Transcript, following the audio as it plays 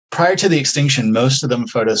Prior to the extinction, most of them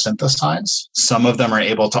photosynthesize. Some of them are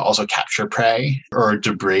able to also capture prey or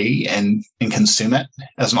debris and consume it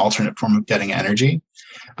as an alternate form of getting energy.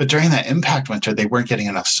 But during that impact winter, they weren't getting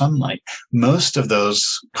enough sunlight. Most of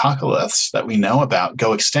those coccoliths that we know about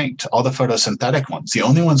go extinct, all the photosynthetic ones. The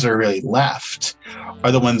only ones that are really left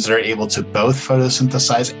are the ones that are able to both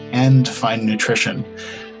photosynthesize and find nutrition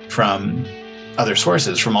from other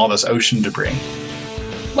sources, from all this ocean debris.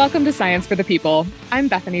 Welcome to Science for the People. I'm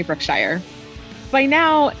Bethany Brookshire. By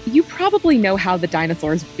now, you probably know how the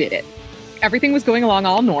dinosaurs did it. Everything was going along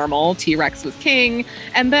all normal, T-Rex was king,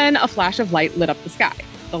 and then a flash of light lit up the sky.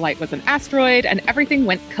 The light was an asteroid, and everything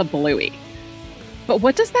went kablooey. But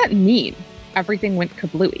what does that mean, everything went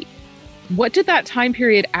kablooey? What did that time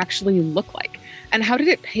period actually look like? And how did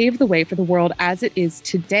it pave the way for the world as it is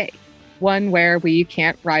today? One where we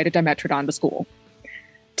can't ride a Dimetrodon to school.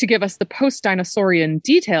 To give us the post-dinosaurian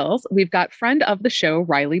details, we've got friend of the show,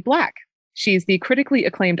 Riley Black. She's the critically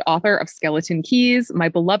acclaimed author of Skeleton Keys, My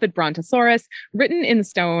Beloved Brontosaurus, Written in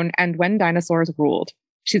Stone, and When Dinosaurs Ruled.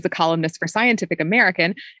 She's a columnist for Scientific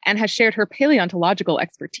American and has shared her paleontological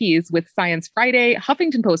expertise with Science Friday,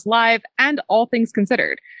 Huffington Post Live, and All Things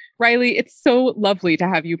Considered. Riley, it's so lovely to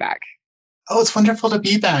have you back. Oh, it's wonderful to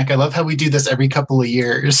be back. I love how we do this every couple of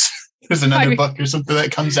years. There's another book or something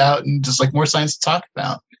that comes out and just like more science to talk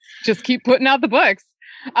about. Just keep putting out the books.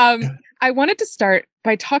 I wanted to start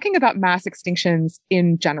by talking about mass extinctions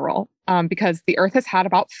in general, because the Earth has had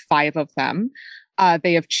about 5 of them.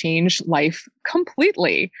 They have changed life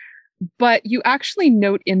completely. But you actually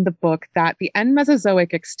note in the book that the end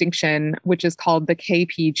Mesozoic extinction, which is called the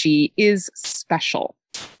KPG, is special.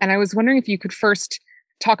 And I was wondering if you could first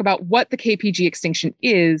talk about what the KPG extinction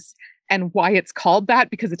is and why it's called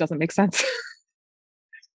that, because it doesn't make sense.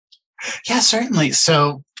 Yeah, certainly.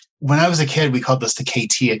 So when I was a kid, we called this the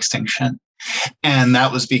KT extinction. And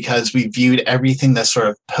that was because we viewed everything that's sort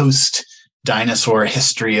of post-dinosaur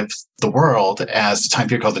history of the world as a time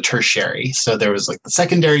period called the Tertiary. So there was like the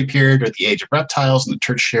secondary period, or the age of reptiles, and the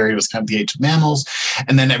Tertiary was kind of the age of mammals.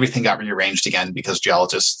 And then everything got rearranged again because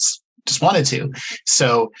geologists just wanted to.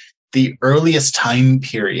 So the earliest time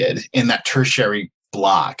period in that Tertiary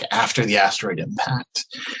block after the asteroid impact,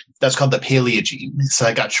 that's called the Paleogene. So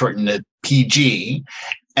that got shortened to PG.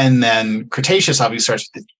 And then Cretaceous obviously starts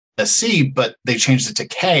with a C, but they changed it to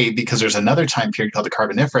K because there's another time period called the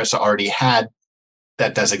Carboniferous that already had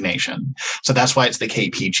that designation. So that's why it's the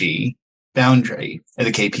KPG boundary or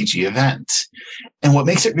the KPG event. And what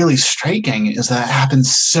makes it really striking is that it happened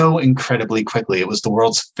so incredibly quickly. It was the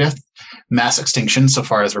world's 5th mass extinction so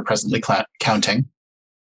far as we're presently counting.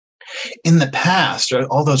 In the past,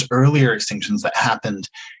 all those earlier extinctions that happened,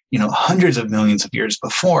 hundreds of millions of years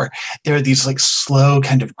before, there are these like slow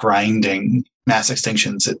kind of grinding mass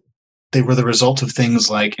extinctions. They were the result of things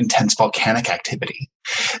like intense volcanic activity.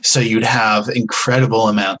 So you'd have incredible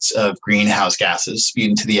amounts of greenhouse gases spewed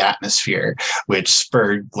into the atmosphere, which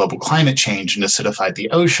spurred global climate change and acidified the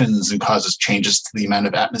oceans and causes changes to the amount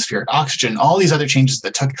of atmospheric oxygen, all these other changes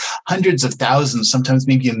that took hundreds of thousands, sometimes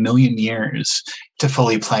maybe a million years to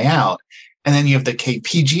fully play out. And then you have the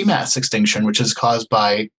KPG mass extinction, which is caused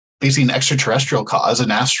by basically an extraterrestrial cause,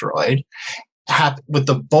 an asteroid, with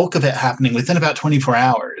the bulk of it happening within about 24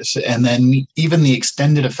 hours. And then even the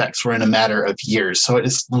extended effects were in a matter of years. So it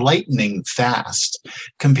is lightning fast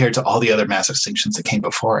compared to all the other mass extinctions that came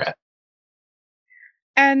before it.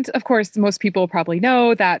 And of course, most people probably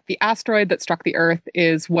know that the asteroid that struck the Earth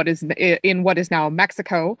is what is now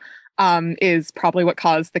Mexico, is probably what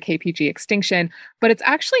caused the KPG extinction. But it's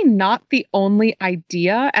actually not the only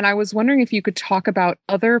idea. And I was wondering if you could talk about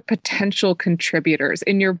other potential contributors.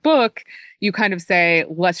 In your book, you kind of say,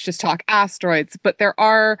 let's just talk asteroids, but there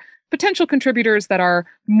are potential contributors that are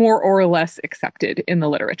more or less accepted in the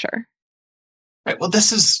literature. Right. Well,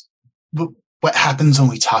 this is what happens when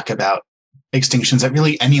we talk about extinctions at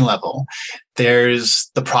really any level. There's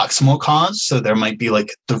the proximal cause. So there might be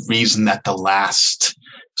like the reason that the last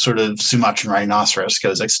sort of Sumatran rhinoceros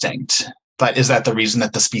goes extinct. But is that the reason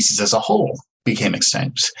that the species as a whole became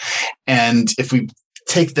extinct? And if we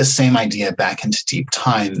take this same idea back into deep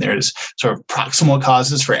time, there's sort of proximal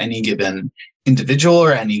causes for any given individual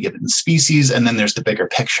or any given species, and then there's the bigger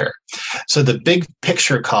picture. So the big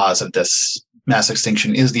picture cause of this mass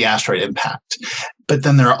extinction is the asteroid impact. But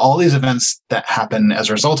then there are all these events that happen as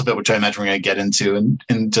a result of it, which I imagine we're going to get into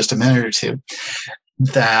in just a minute or two,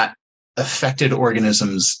 that affected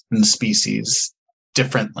organisms and species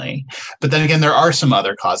differently. But then again, there are some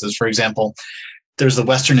other causes. For example, there's the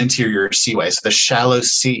Western Interior Seaway, so the shallow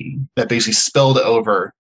sea that basically spilled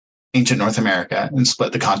over ancient North America and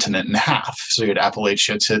split the continent in half. So you had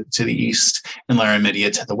Appalachia to the east and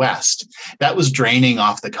Laramidia to the west. That was draining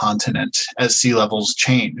off the continent as sea levels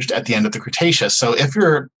changed at the end of the Cretaceous. So if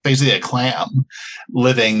you're basically a clam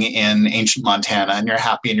living in ancient Montana and you're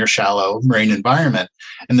happy in your shallow marine environment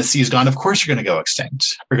and the sea's gone, of course you're going to go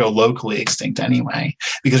extinct or go locally extinct anyway,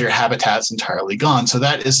 because your habitat's entirely gone. So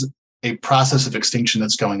that is a process of extinction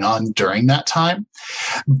that's going on during that time,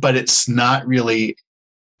 but it's not really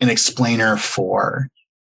an explainer for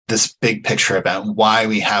this big picture event, why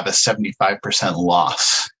we have a 75%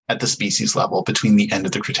 loss at the species level between the end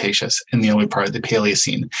of the Cretaceous and the early part of the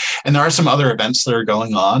Paleocene. And there are some other events that are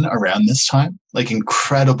going on around this time, like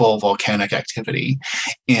incredible volcanic activity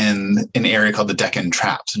in an area called the Deccan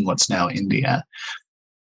Traps in what's now India.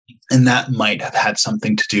 And that might have had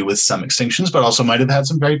something to do with some extinctions, but also might have had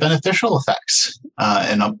some very beneficial effects.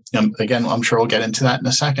 Again, I'm sure we'll get into that in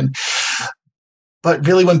a second. But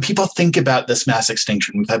really, when people think about this mass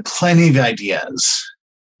extinction, we've had plenty of ideas,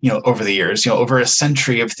 over the years, over a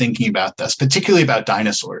century of thinking about this, particularly about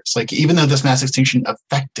dinosaurs. Like, even though this mass extinction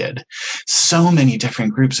affected so many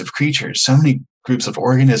different groups of creatures, so many groups of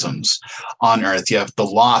organisms on Earth, you have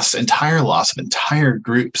the entire loss of entire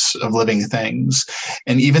groups of living things.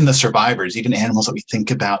 And even the survivors, even animals that we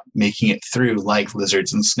think about making it through, like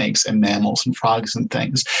lizards and snakes and mammals and frogs and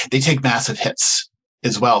things, they take massive hits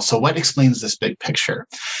as well. So what explains this big picture?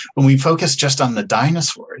 When we focus just on the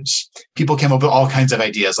dinosaurs, people came up with all kinds of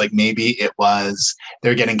ideas, like maybe it was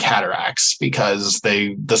they're getting cataracts because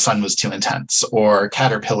the sun was too intense, or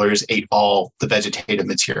caterpillars ate all the vegetative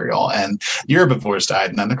material and the herbivores died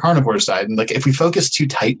and then the carnivores died. And like, if we focus too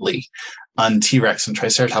tightly on T-Rex and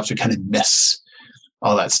Triceratops, we kind of miss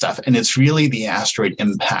all that stuff. And it's really the asteroid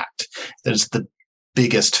impact that is the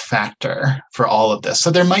biggest factor for all of this.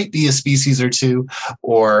 So there might be a species or two,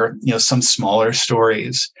 or some smaller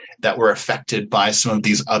stories that were affected by some of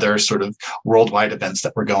these other sort of worldwide events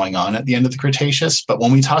that were going on at the end of the Cretaceous. But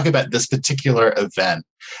when we talk about this particular event,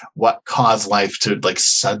 what caused life to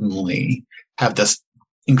suddenly have this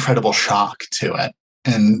incredible shock to it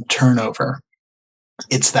and turnover,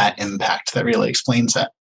 it's that impact that really explains it.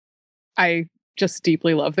 I just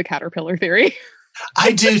deeply love the caterpillar theory.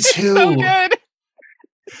 I do too. So good.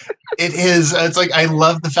 It is. It's like, I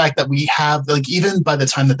love the fact that we have, even by the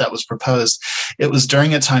time that was proposed, it was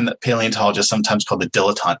during a time that paleontologists sometimes call the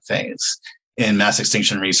dilettante phase in mass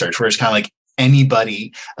extinction research, where it's kind of like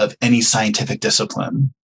anybody of any scientific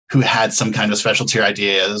discipline who had some kind of specialty or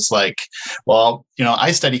idea is like, well,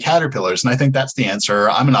 I study caterpillars and I think that's the answer.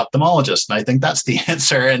 I'm an ophthalmologist and I think that's the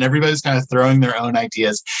answer. And everybody's kind of throwing their own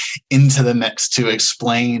ideas into the mix to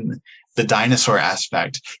explain the dinosaur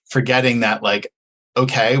aspect, forgetting that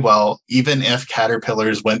okay, well, even if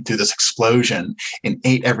caterpillars went through this explosion and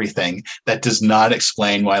ate everything, that does not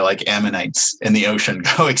explain why ammonites in the ocean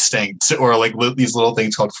go extinct, or these little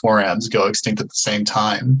things called forams go extinct at the same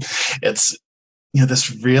time. It's, it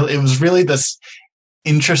was really this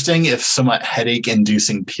interesting, if somewhat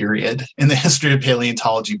headache-inducing period in the history of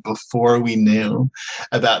paleontology before we knew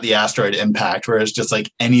about the asteroid impact, where it's just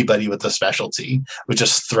anybody with a specialty would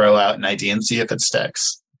just throw out an idea and see if it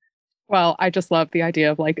sticks. Well, I just love the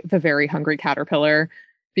idea of the very hungry caterpillar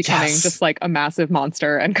becoming just a massive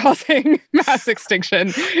monster and causing mass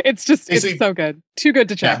extinction. It's so good. Too good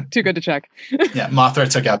to check. Yeah. Too good to check. Yeah.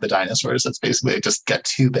 Mothra took out the dinosaurs. That's basically just got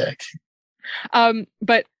too big.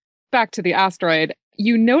 But back to the asteroid,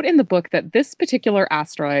 you note in the book that this particular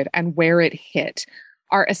asteroid and where it hit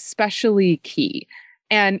are especially key.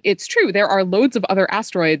 And it's true, there are loads of other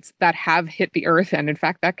asteroids that have hit the Earth, and in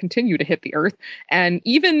fact, that continue to hit the Earth. And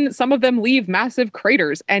even some of them leave massive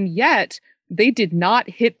craters, and yet they did not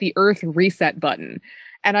hit the Earth reset button.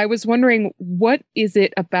 And I was wondering, what is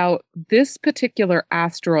it about this particular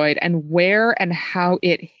asteroid and where and how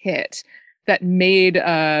it hit that made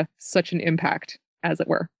such an impact, as it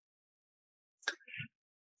were?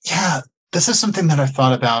 Yeah, this is something that I've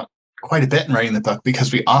thought about quite a bit in writing the book,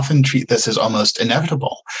 because we often treat this as almost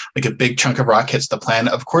inevitable. Like, a big chunk of rock hits the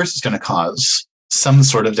planet, of course it's going to cause some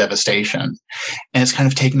sort of devastation, and it's kind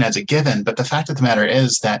of taken as a given. But the fact of the matter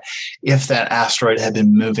is that if that asteroid had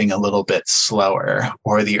been moving a little bit slower,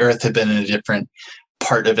 or the Earth had been in a different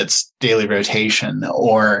part of its daily rotation,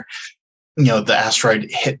 or the asteroid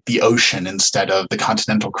hit the ocean instead of the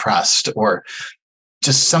continental crust, or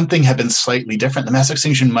just something had been slightly different, the mass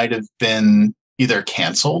extinction might have been either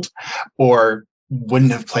canceled or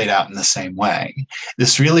wouldn't have played out in the same way.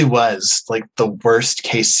 This really was the worst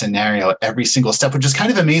case scenario at every single step, which is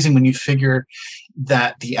kind of amazing when you figure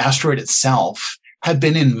that the asteroid itself had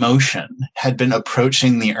been in motion, had been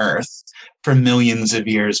approaching the Earth for millions of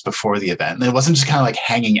years before the event. And it wasn't just kind of like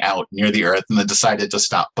hanging out near the Earth and then decided to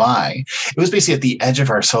stop by. It was basically at the edge of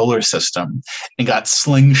our solar system and got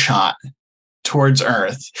slingshot towards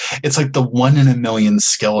Earth. It's like the 1 in a million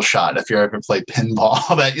skill shot if you ever play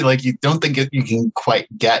pinball that you don't think you can quite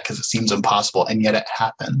get because it seems impossible, and yet it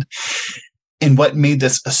happened. And what made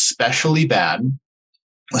this especially bad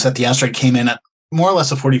was that the asteroid came in at more or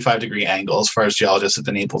less a 45-degree angle as far as geologists have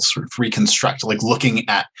been able to sort of reconstruct, like looking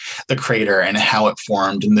at the crater and how it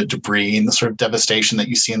formed and the debris and the sort of devastation that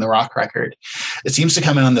you see in the rock record. It seems to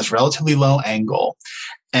come in on this relatively low angle,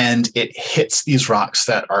 and it hits these rocks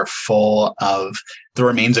that are full of the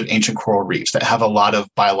remains of ancient coral reefs that have a lot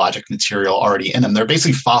of biologic material already in them. They're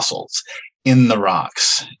basically fossils in the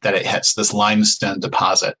rocks that it hits, this limestone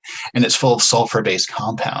deposit, and it's full of sulfur-based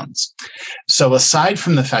compounds. So aside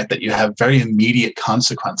from the fact that you have very immediate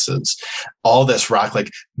consequences, all this rock, like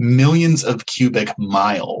millions of cubic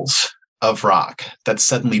miles of rock that's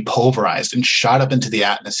suddenly pulverized and shot up into the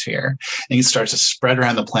atmosphere, and it starts to spread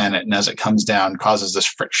around the planet, and as it comes down, causes this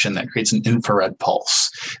friction that creates an infrared pulse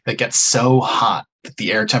that gets so hot that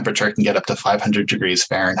the air temperature can get up to 500 degrees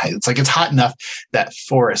Fahrenheit. It's hot enough that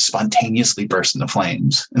forests spontaneously burst into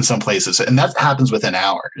flames in some places. And that happens within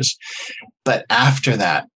hours. But after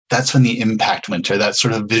that, that's when the impact winter, that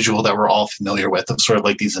sort of visual that we're all familiar with of sort of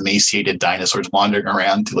like these emaciated dinosaurs wandering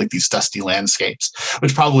around through like these dusty landscapes,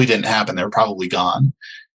 which probably didn't happen. They were probably gone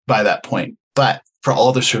by that point. But for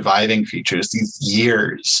all the surviving creatures, these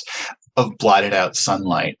years of blotted out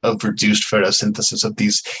sunlight, of reduced photosynthesis, of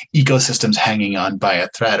these ecosystems hanging on by a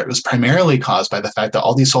thread. It was primarily caused by the fact that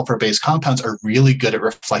all these sulfur-based compounds are really good at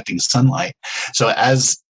reflecting sunlight. So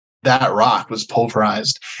as that rock was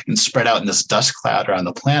pulverized and spread out in this dust cloud around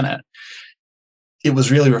the planet, it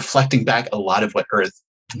was really reflecting back a lot of what Earth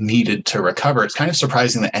needed to recover. It's kind of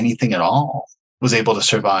surprising that anything at all was able to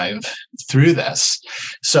survive through this.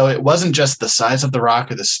 So it wasn't just the size of the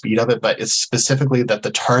rock or the speed of it, but it's specifically that the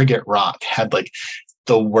target rock had like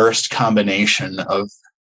the worst combination of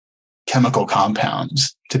chemical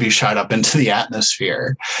compounds to be shot up into the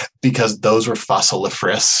atmosphere, because those were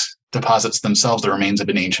fossiliferous deposits themselves, the remains of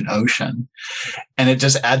an ancient ocean. And it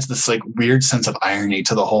just adds this like weird sense of irony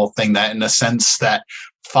to the whole thing, that in a sense that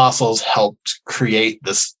fossils helped create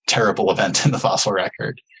this terrible event in the fossil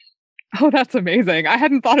record. Oh, that's amazing. I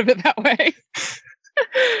hadn't thought of it that way.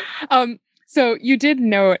 So you did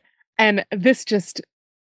note, and this just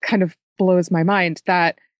kind of blows my mind,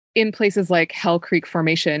 that in places like Hell Creek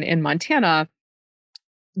Formation in Montana,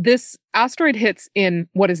 this asteroid hits in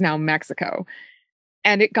what is now Mexico.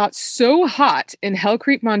 And it got so hot in Hell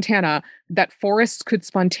Creek, Montana, that forests could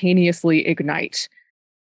spontaneously ignite.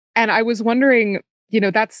 And I was wondering,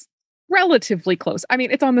 that's relatively close. I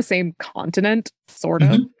mean, it's on the same continent, sort of.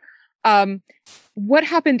 Mm-hmm. What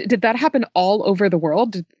happened? Did that happen all over the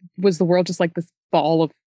world? Was the world just like this ball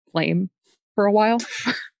of flame for a while?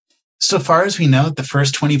 So far as we know, the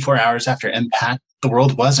first 24 hours after impact, the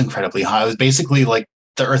world was incredibly hot. It was basically like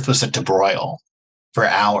the Earth was set to broil for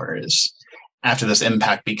hours after this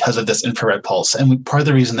impact because of this infrared pulse. And part of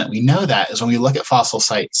the reason that we know that is when we look at fossil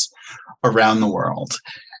sites around the world,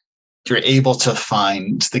 you're able to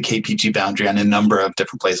find the KPG boundary on a number of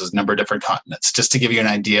different places, a number of different continents. Just to give you an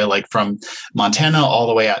idea, like from Montana all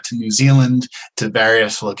the way out to New Zealand to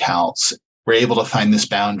various locales, we're able to find this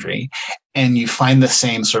boundary. And you find the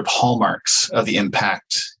same sort of hallmarks of the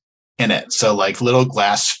impact in it. So like little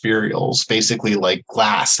glass spherules, basically like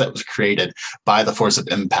glass that was created by the force of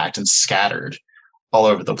impact and scattered all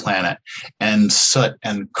over the planet, and soot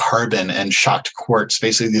and carbon and shocked quartz,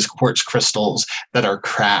 basically these quartz crystals that are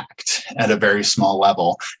cracked at a very small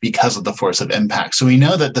level because of the force of impact. So we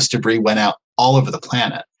know that this debris went out all over the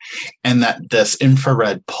planet, and that this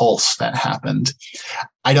infrared pulse that happened,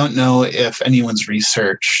 I don't know if anyone's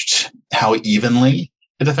researched how evenly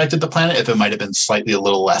it affected the planet, if it might have been slightly a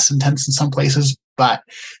little less intense in some places. But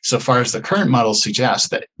so far as the current models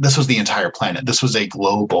suggest, that this was the entire planet. This was a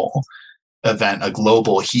global event, a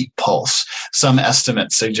global heat pulse. Some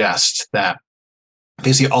estimates suggest that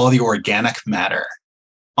basically all the organic matter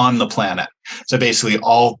on the planet, so basically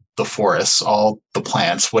all the forests, all the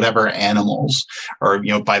plants, whatever animals, or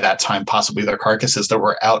by that time possibly their carcasses that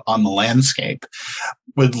were out on the landscape,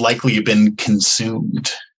 would likely have been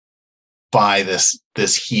consumed by this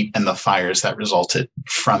heat and the fires that resulted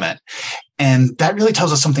from it. And that really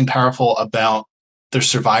tells us something powerful about the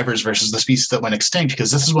survivors versus the species that went extinct,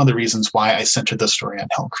 because this is one of the reasons why I centered the story on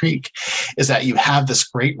Hell Creek, is that you have this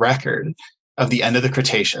great record of the end of the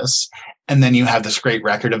Cretaceous, and then you have this great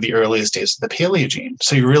record of the earliest days of the Paleogene.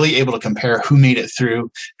 So you're really able to compare who made it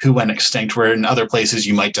through, who went extinct, where in other places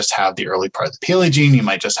you might just have the early part of the Paleogene, you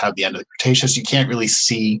might just have the end of the Cretaceous. You can't really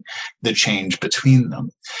see the change between them.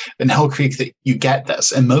 In Hell Creek, that you get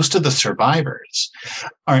this. And most of the survivors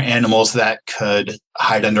are animals that could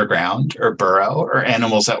hide underground or burrow, or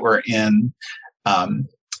animals that were in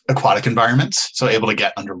aquatic environments, so able to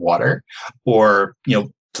get underwater, or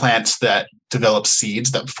plants that develop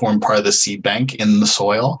seeds that form part of the seed bank in the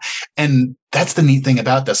soil. And that's the neat thing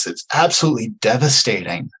about this. It's absolutely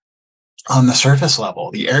devastating on the surface level.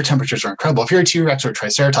 The air temperatures are incredible. If you're a T-Rex or a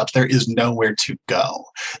Triceratops, there is nowhere to go.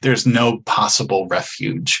 There's no possible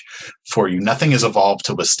refuge for you. Nothing has evolved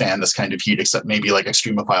to withstand this kind of heat except maybe like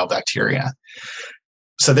extremophile bacteria.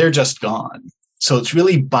 So they're just gone. So it's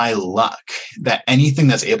really by luck that anything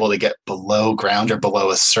that's able to get below ground or below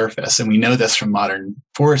a surface, and we know this from modern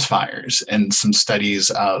forest fires and some studies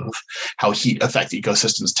of how heat affects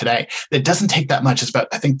ecosystems today, it doesn't take that much. It's about,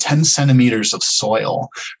 I think, 10 centimeters of soil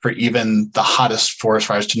for even the hottest forest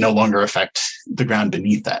fires to no longer affect the ground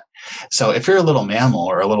beneath it. So if you're a little mammal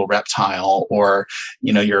or a little reptile, or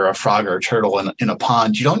you're a frog or a turtle in a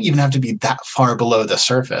pond, you don't even have to be that far below the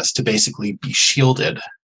surface to basically be shielded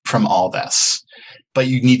from all this. But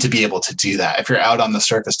you need to be able to do that. If you're out on the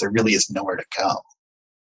surface, there really is nowhere to go.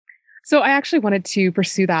 So I actually wanted to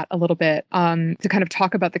pursue that a little bit, to kind of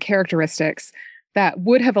talk about the characteristics that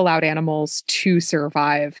would have allowed animals to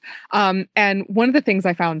survive. And one of the things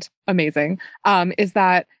I found amazing is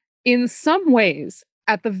that in some ways,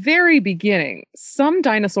 at the very beginning, some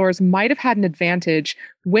dinosaurs might have had an advantage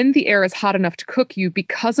when the air is hot enough to cook you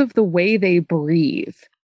because of the way they breathe.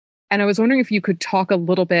 And I was wondering if you could talk a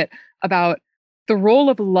little bit about the role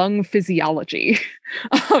of lung physiology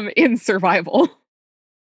in survival.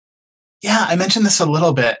 Yeah, I mentioned this a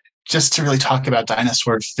little bit just to really talk about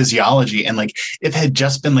dinosaur physiology. And if it had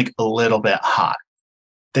just been a little bit hot,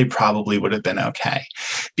 they probably would have been okay.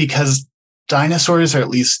 Because dinosaurs, or at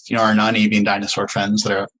least our non-avian dinosaur friends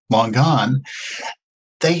that are long gone,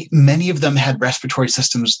 many of them had respiratory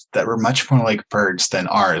systems that were much more like birds than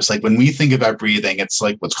ours. When we think about breathing, it's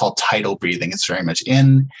what's called tidal breathing. It's very much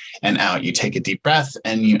in and out. You take a deep breath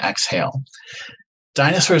and you exhale.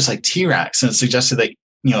 Dinosaurs like T-Rex, and it's suggested that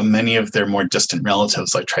many of their more distant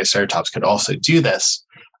relatives like Triceratops could also do this,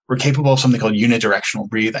 were capable of something called unidirectional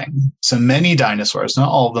breathing. So many dinosaurs, not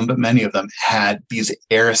all of them, but many of them, had these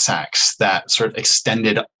air sacs that sort of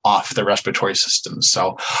extended off the respiratory system.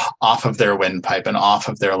 So off of their windpipe and off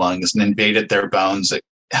of their lungs, and invaded their bones. It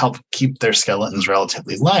helped keep their skeletons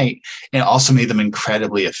relatively light, and it also made them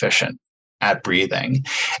incredibly efficient at breathing.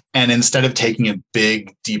 And instead of taking a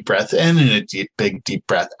big deep breath in and a big deep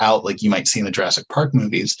breath out, like you might see in the Jurassic Park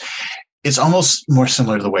movies, it's almost more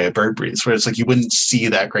similar to the way a bird breathes, where it's you wouldn't see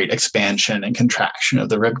that great expansion and contraction of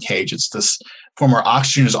the rib cage. It's this form where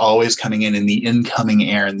oxygen is always coming in, and the incoming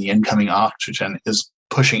air and the incoming oxygen is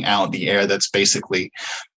pushing out the air that's basically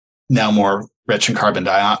now more rich in carbon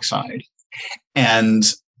dioxide. And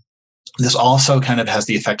this also kind of has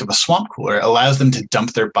the effect of a swamp cooler. It allows them to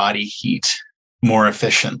dump their body heat more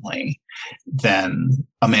efficiently than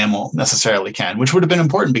a mammal necessarily can, which would have been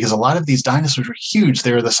important because a lot of these dinosaurs were huge.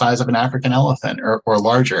 They were the size of an African elephant or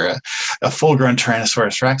larger. A full-grown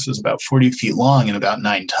Tyrannosaurus rex was about 40 feet long and about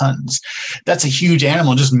 9 tons. That's a huge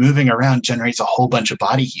animal. Just moving around generates a whole bunch of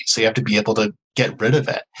body heat, so you have to be able to get rid of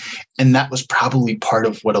it. And that was probably part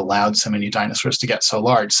of what allowed so many dinosaurs to get so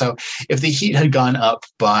large. So if the heat had gone up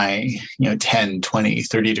by 10, 20,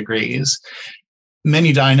 30 degrees,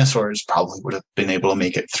 many dinosaurs probably would have been able to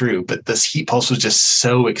make it through, but this heat pulse was just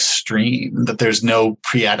so extreme that there's no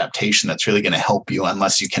pre-adaptation that's really going to help you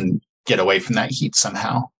unless you can get away from that heat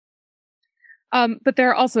somehow. But there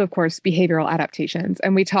are also, of course, behavioral adaptations.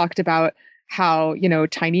 And we talked about how,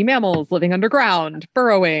 tiny mammals living underground,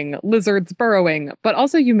 burrowing, lizards burrowing, but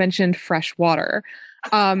also you mentioned fresh water.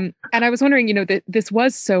 And I was wondering, that this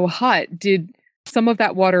was so hot. Did some of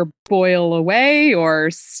that water boil away or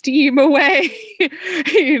steam away?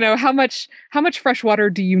 How much fresh water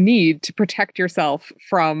do you need to protect yourself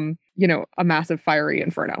from, a massive fiery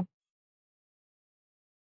inferno?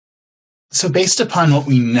 So based upon what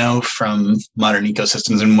we know from modern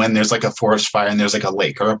ecosystems, and when there's a forest fire and there's a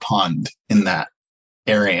lake or a pond in that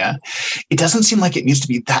area, it doesn't seem like it needs to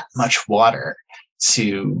be that much water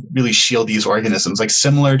to really shield these organisms.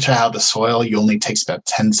 Similar to how the soil, you only takes about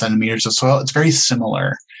 10 centimeters of soil. It's very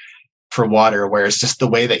similar for water, where it's just the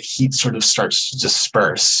way that heat sort of starts to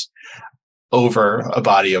disperse over a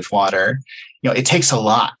body of water. It takes a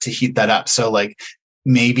lot to heat that up. So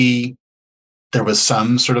maybe there was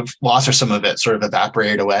some sort of loss or some of it sort of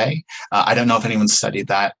evaporated away. I don't know if anyone studied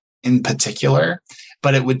that in particular,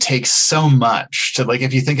 but it would take so much to, like,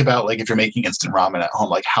 if you think about, like, if you're making instant ramen at home,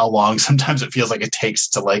 like how long sometimes it feels like it takes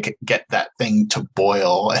to like get that thing to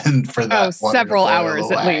boil and for that several hours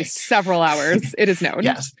away. At least several hours. It is known.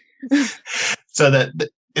 Yes. So that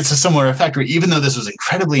it's a similar effect where even though this was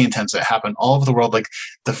incredibly intense, it happened all over the world, like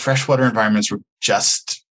the freshwater environments were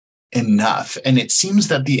just enough. And it seems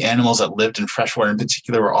that the animals that lived in freshwater in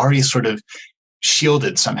particular were already sort of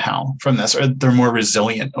shielded somehow from this, or they're more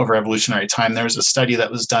resilient over evolutionary time. There was a study that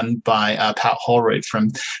was done by Pat Holroyd from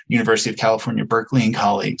University of California, Berkeley and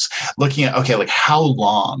colleagues, looking at, okay, like how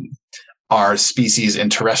long are species in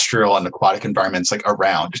terrestrial and aquatic environments like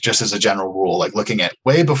around, just as a general rule, like looking at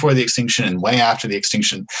way before the extinction and way after the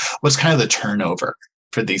extinction, what's kind of the turnover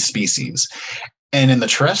for these species. And in the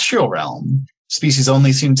terrestrial realm, species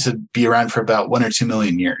only seem to be around for about 1 or 2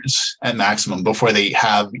 million years at maximum before they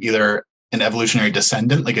have either an evolutionary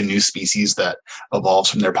descendant, like a new species that evolves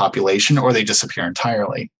from their population, or they disappear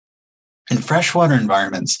entirely. In freshwater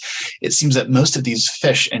environments, it seems that most of these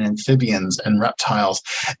fish and amphibians and reptiles,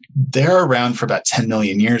 they're around for about 10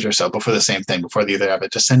 million years or so before the same thing, before they either have a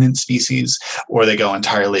descendant species or they go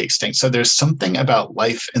entirely extinct. So there's something about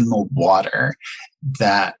life in the water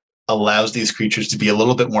that allows these creatures to be a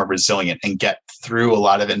little bit more resilient and get through a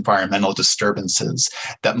lot of environmental disturbances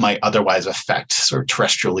that might otherwise affect sort of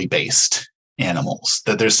terrestrially based animals.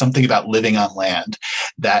 That there's something about living on land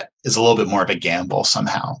that is a little bit more of a gamble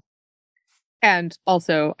somehow. And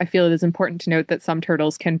also, I feel it is important to note that some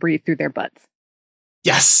turtles can breathe through their butts.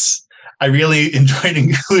 Yes. I really enjoyed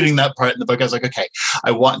including that part in the book. I was like, okay,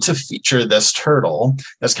 I want to feature this turtle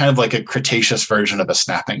that's kind of like a Cretaceous version of a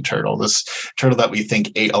snapping turtle. This turtle that we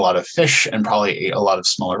think ate a lot of fish and probably ate a lot of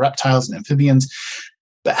smaller reptiles and amphibians.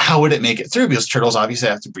 But how would it make it through? Because turtles obviously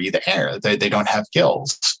have to breathe air. They don't have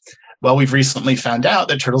gills. Well, we've recently found out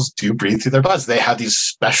that turtles do breathe through their butts. They have these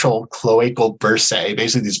special cloacal bursae,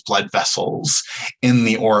 basically these blood vessels in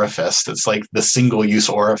the orifice. That's like the single-use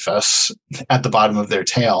orifice at the bottom of their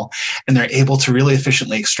tail. And they're able to really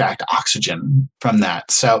efficiently extract oxygen from that.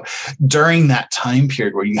 So during that time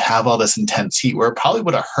period where you have all this intense heat, where it probably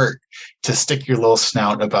would have hurt to stick your little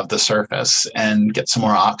snout above the surface and get some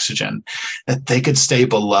more oxygen, that they could stay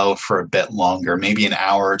below for a bit longer, maybe an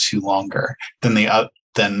hour or two longer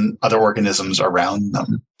than other organisms around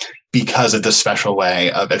them, because of this special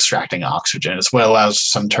way of extracting oxygen. It's what allows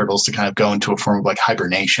some turtles to kind of go into a form of like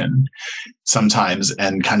hibernation sometimes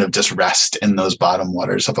and kind of just rest in those bottom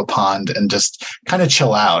waters of a pond and just kind of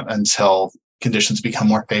chill out until conditions become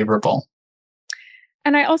more favorable.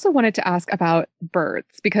 And I also wanted to ask about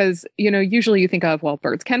birds because, usually you think of, well,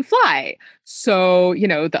 birds can fly. So,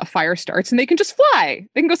 the fire starts and they can just fly.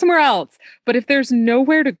 They can go somewhere else. But if there's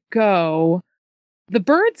nowhere to go, the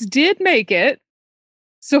birds did make it.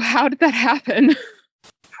 So how did that happen?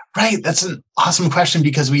 Right. That's an awesome question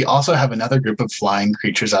because we also have another group of flying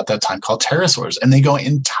creatures at that time called pterosaurs, and they go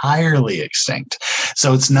entirely extinct.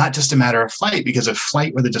 So it's not just a matter of flight, because if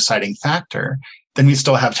flight were the deciding factor, then we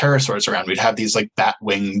still have pterosaurs around. We'd have these like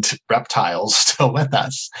bat-winged reptiles still with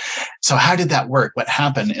us. So how did that work? What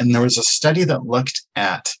happened? And there was a study that looked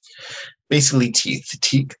at basically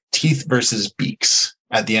teeth versus beaks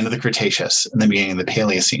at the end of the Cretaceous and the beginning of the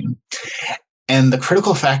Paleocene. And the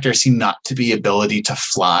critical factor seemed not to be ability to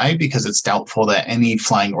fly, because it's doubtful that any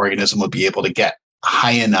flying organism would be able to get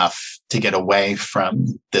high enough to get away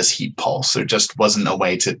from this heat pulse. There just wasn't a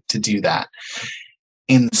way to do that.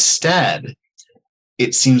 Instead,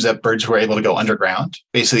 it seems that birds were able to go underground,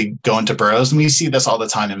 basically go into burrows. And we see this all the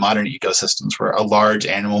time in modern ecosystems where a large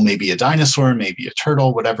animal, maybe a dinosaur, maybe a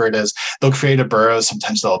turtle, whatever it is, they'll create a burrow.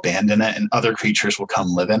 Sometimes they'll abandon it and other creatures will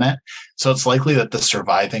come live in it. So it's likely that the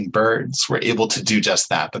surviving birds were able to do just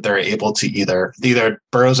that they're able to either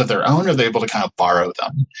burrows of their own, or they're able to kind of borrow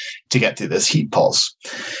them to get through this heat pulse.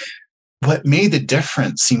 What made the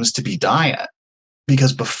difference seems to be diet.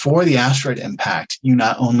 Because before the asteroid impact, you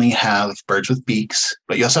not only have birds with beaks,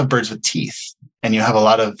 but you also have birds with teeth. And you have a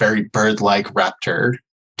lot of very bird-like raptor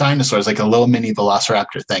dinosaurs, like a little mini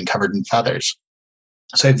velociraptor thing covered in feathers.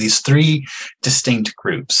 So I have these three distinct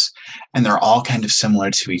groups, and they're all kind of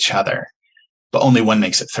similar to each other, but only one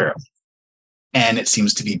makes it through. And it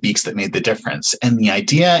seems to be beaks that made the difference. And the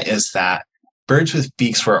idea is that birds with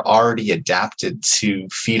beaks were already adapted to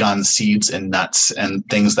feed on seeds and nuts and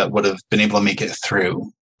things that would have been able to make it through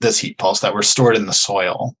this heat pulse, that were stored in the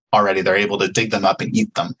soil already. They're able to dig them up and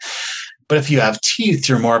eat them. But if you have teeth,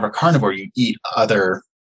 you're more of a carnivore. You eat other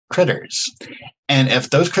critters. And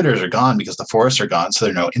if those critters are gone because the forests are gone, so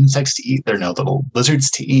there are no insects to eat, there are no little lizards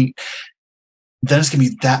to eat, then it's going to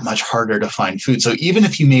be that much harder to find food. So even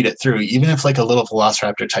if you made it through, even if like a little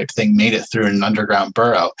velociraptor type thing made it through an underground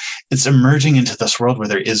burrow, it's emerging into this world where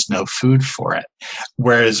there is no food for it.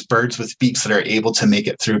 Whereas birds with beaks that are able to make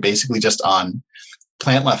it through basically just on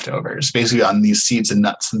plant leftovers, basically on these seeds and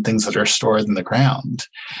nuts and things that are stored in the ground,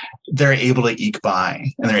 they're able to eke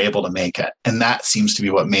by and they're able to make it. And that seems to be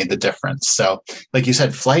what made the difference. So like you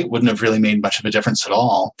said, flight wouldn't have really made much of a difference at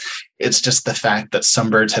all. It's just the fact that some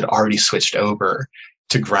birds had already switched over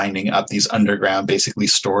to grinding up these underground, basically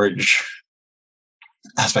storage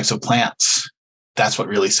aspects of plants. That's what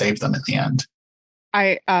really saved them in the end.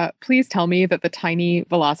 Please tell me that the tiny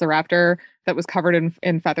velociraptor that was covered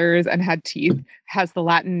in feathers and had teeth has the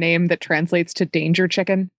Latin name that translates to danger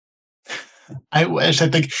chicken. I wish. I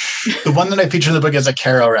think the one that I feature in the book is a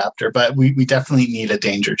Caroraptor, but we definitely need a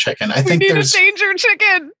danger chicken. I think there's a danger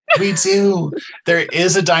chicken. We do. There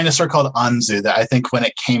is a dinosaur called Anzu that I think when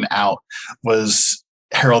it came out was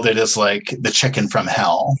heralded as like the chicken from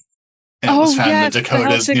hell. And it was found in the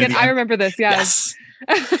Dakotas. The chicken. I remember this. Yes.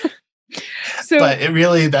 So, but it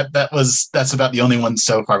really that's about the only one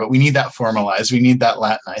so far. But we need that formalized. We need that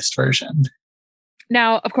Latinized version.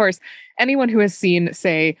 Now, of course, anyone who has seen,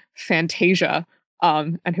 say, Fantasia,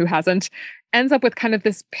 and who hasn't, ends up with kind of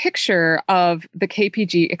this picture of the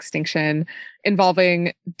KPG extinction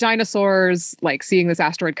involving dinosaurs, like seeing this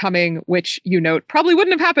asteroid coming, which you note probably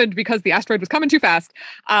wouldn't have happened because the asteroid was coming too fast.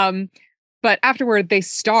 But afterward, they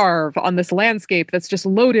starve on this landscape that's just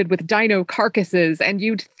loaded with dino carcasses. And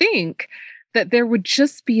you'd think that there would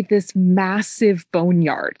just be this massive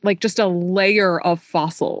boneyard, like just a layer of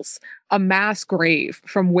fossils, a mass grave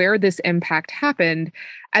from where this impact happened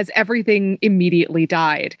as everything immediately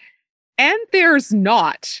died. And there's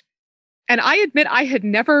not. And I admit I had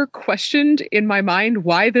never questioned in my mind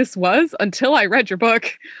why this was until I read your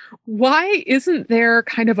book. Why isn't there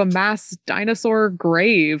kind of a mass dinosaur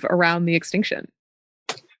grave around the extinction?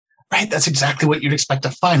 Right. That's exactly what you'd expect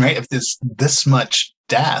to find, right? If there's this much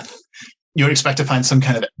death, you would expect to find some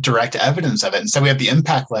kind of direct evidence of it. Instead, we have the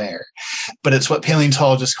impact layer. But it's what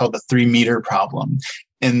paleontologists call the 3-meter problem,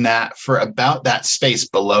 in that for about that space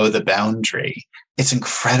below the boundary, it's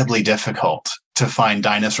incredibly difficult to find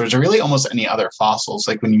dinosaurs or really almost any other fossils.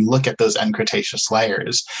 Like when you look at those end Cretaceous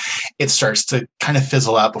layers, it starts to kind of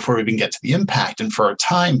fizzle out before we even get to the impact. And for a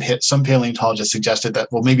time, some paleontologists suggested that,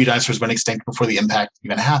 well, maybe dinosaurs went extinct before the impact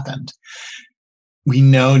even happened. We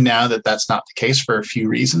know now that that's not the case for a few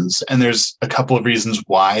reasons. And there's a couple of reasons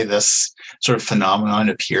why this sort of phenomenon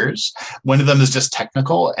appears. One of them is just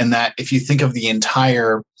technical, and that if you think of the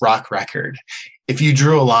entire rock record, if you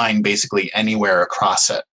drew a line basically anywhere across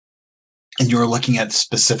it, and you were looking at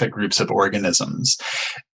specific groups of organisms,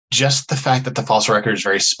 just the fact that the fossil record is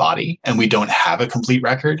very spotty and we don't have a complete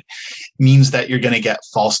record means that you're going to get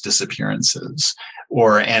false disappearances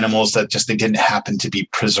or animals that just they didn't happen to be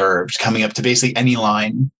preserved coming up to basically any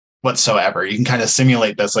line whatsoever. You can kind of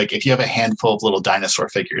simulate this. Like if you have a handful of little dinosaur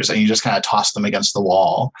figures and you just kind of toss them against the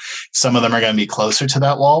wall, some of them are going to be closer to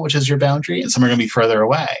that wall, which is your boundary, and some are going to be further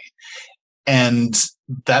away. And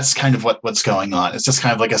that's kind of what's going on. It's just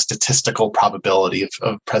kind of like a statistical probability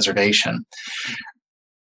of preservation.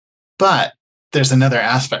 But there's another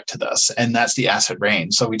aspect to this, and that's the acid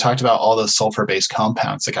rain. So we talked about all those sulfur-based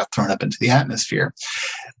compounds that got thrown up into the atmosphere.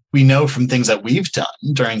 We know from things that we've done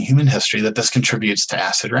during human history that this contributes to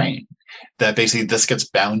acid rain, that basically this gets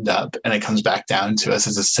bound up and it comes back down to us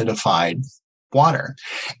as acidified water.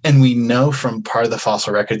 And we know from part of the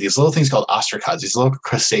fossil record, these little things called ostracods, these little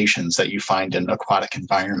crustaceans that you find in aquatic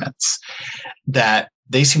environments, that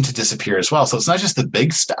they seem to disappear as well. So it's not just the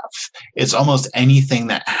big stuff. It's almost anything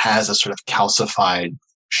that has a sort of calcified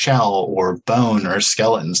shell or bone or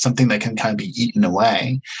skeleton, something that can kind of be eaten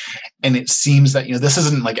away. And it seems that, this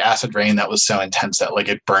isn't like acid rain that was so intense that like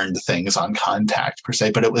it burned things on contact per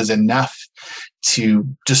se, but it was enough to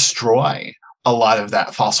destroy a lot of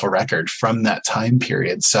that fossil record from that time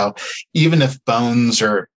period. So even if bones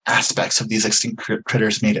or aspects of these extinct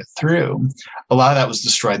critters made it through, a lot of that was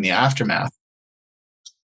destroyed in the aftermath.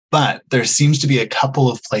 But there seems to be a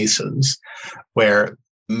couple of places where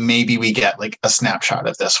maybe we get like a snapshot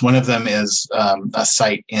of this. One of them is a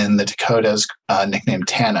site in the Dakotas nicknamed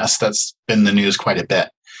Tanis that's been in the news quite a bit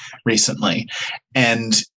recently.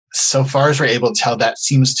 And so far as we're able to tell, that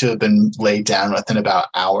seems to have been laid down within about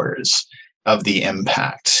hours of the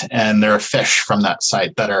impact. And there are fish from that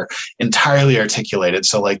site that are entirely articulated.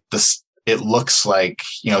 So like this, it looks like,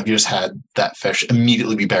 if you just had that fish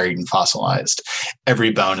immediately be buried and fossilized,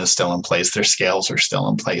 every bone is still in place. Their scales are still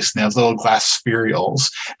in place. And they have little glass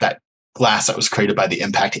spherules that glass that was created by the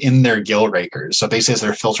impact in their gill rakers. So basically, as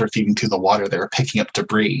their filter feeding through the water, they were picking up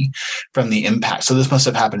debris from the impact. So this must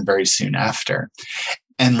have happened very soon after.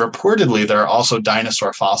 And reportedly, there are also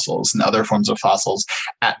dinosaur fossils and other forms of fossils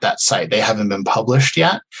at that site. They haven't been published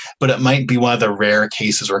yet, but it might be one of the rare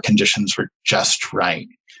cases where conditions were just right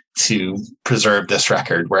to preserve this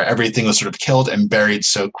record, where everything was sort of killed and buried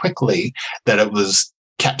so quickly that it was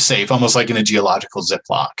kept safe, almost like in a geological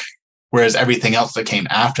ziploc. Whereas everything else that came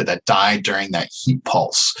after that died during that heat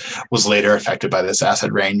pulse was later affected by this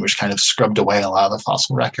acid rain, which kind of scrubbed away a lot of the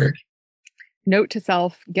fossil record. Note to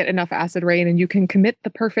self, get enough acid rain and you can commit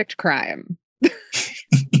the perfect crime.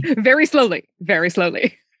 Very slowly, very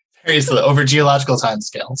slowly. Very slow, over geological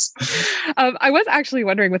timescales. I was actually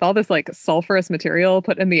wondering, with all this like sulfurous material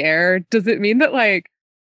put in the air, does it mean that like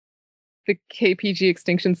the KPG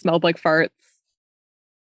extinction smelled like farts?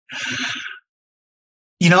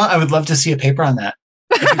 You know, I would love to see a paper on that.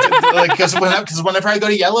 Because whenever I go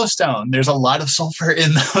to Yellowstone, there's a lot of sulfur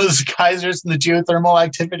in those geysers and the geothermal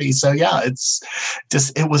activity. So yeah,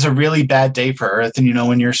 it was a really bad day for Earth. And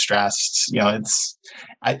when you're stressed,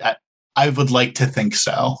 I would like to think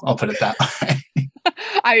so. I'll put it that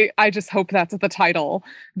way. I just hope that's the title.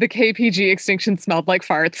 The KPG extinction smelled like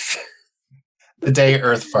farts. The day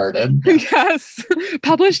Earth farted. Yes.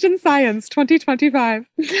 Published in Science 2025.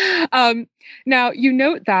 Now, you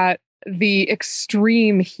note that the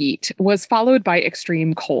extreme heat was followed by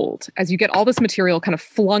extreme cold, as you get all this material kind of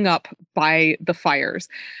flung up by the fires.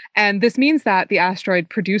 And this means that the asteroid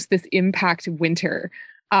produced this impact winter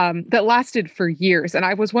that lasted for years. And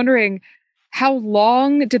I was wondering, how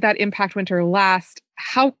long did that impact winter last?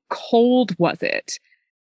 How cold was it?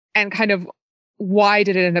 And kind of why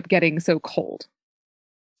did it end up getting so cold?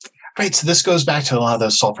 Right. So this goes back to a lot of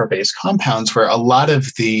those sulfur-based compounds, where a lot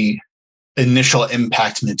of the initial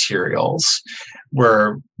impact materials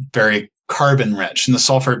were very carbon rich, and the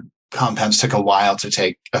sulfur compounds took a while to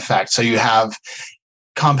take effect. So you have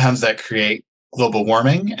compounds that create global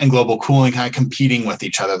warming and global cooling kind of competing with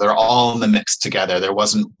each other. They're all in the mix together. There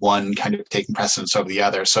wasn't one kind of taking precedence over the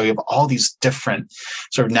other. So you have all these different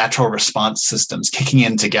sort of natural response systems kicking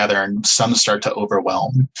in together, and some start to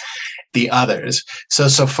overwhelm the others. So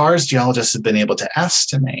far as geologists have been able to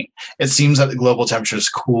estimate, it seems that the global temperature is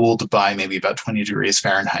cooled by maybe about 20 degrees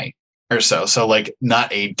Fahrenheit or so. So like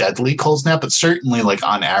not a deadly cold snap, but certainly like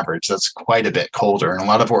on average, that's quite a bit colder. And a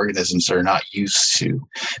lot of organisms that are not used to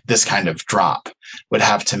this kind of drop would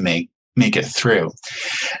have to make it through.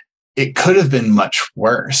 It could have been much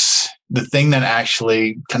worse. The thing that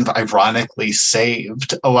actually kind of ironically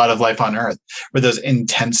saved a lot of life on Earth were those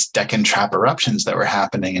intense Deccan trap eruptions that were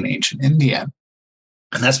happening in ancient India.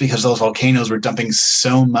 And that's because those volcanoes were dumping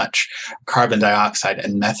so much carbon dioxide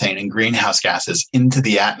and methane and greenhouse gases into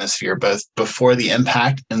the atmosphere, both before the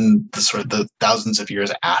impact and the thousands of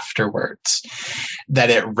years afterwards, that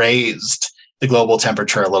it raised the global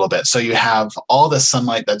temperature a little bit. So you have all the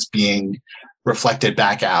sunlight that's being reflected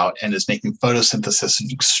back out and is making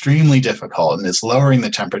photosynthesis extremely difficult and is lowering the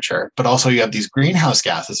temperature. But also you have these greenhouse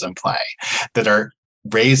gases in play that are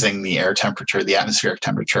raising the air temperature, the atmospheric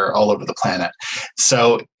temperature all over the planet.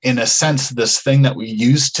 So in a sense, this thing that we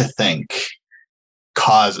used to think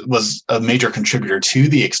was a major contributor to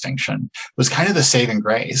the extinction was kind of the saving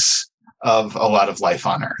grace of a lot of life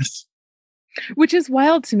on Earth. Which is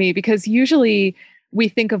wild to me, because usually we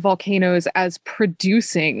think of volcanoes as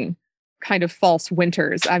producing kind of false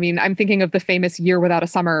winters. I mean, I'm thinking of the famous year without a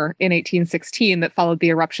summer in 1816 that followed the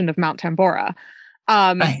eruption of Mount Tambora.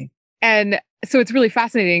 Right. And so it's really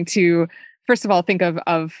fascinating to, first of all, think of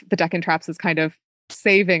the Deccan traps as kind of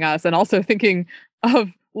saving us, and also thinking of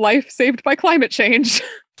life saved by climate change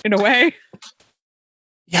in a way.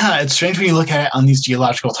 Yeah, it's strange when you look at it on these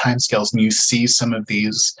geological timescales and you see some of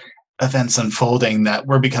these events unfolding that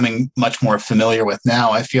we're becoming much more familiar with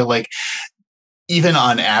now. I feel like even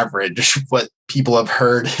on average, what people have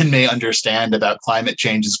heard and may understand about climate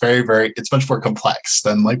change is very, very, it's much more complex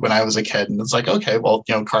than like when I was a kid. And it's like, okay, well,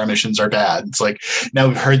 car emissions are bad. It's like, now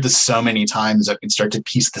we've heard this so many times that we can start to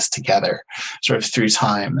piece this together sort of through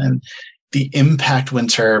time. And the impact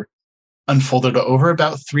winter unfolded over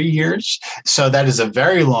about 3 years. So that is a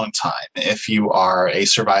very long time if you are a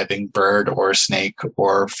surviving bird or snake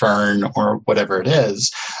or fern or whatever it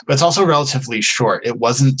is. But it's also relatively short. It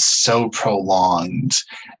wasn't so prolonged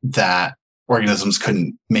that organisms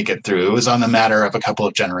couldn't make it through. It was on a matter of a couple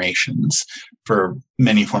of generations for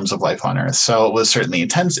many forms of life on Earth. So it was certainly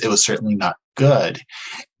intense. It was certainly not good,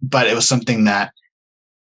 but it was something that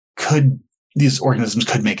could these organisms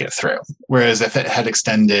could make it through. Whereas if it had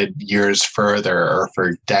extended years further or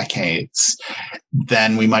for decades,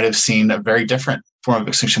 then we might have seen a very different form of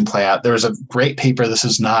extinction play out. There was a great paper. This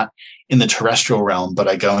is not in the terrestrial realm, but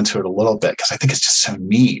I go into it a little bit because I think it's just so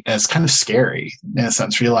neat. And it's kind of scary in a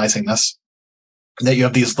sense, realizing this, that you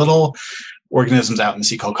have these little organisms out in the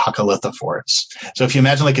sea called coccolithophores. So if you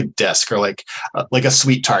imagine like a disc or like a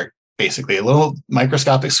sweet tart, basically a little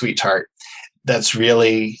microscopic sweet tart that's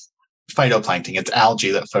really phytoplankton. It's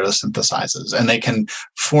algae that photosynthesizes, and they can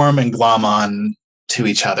form and glom on to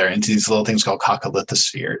each other into these little things called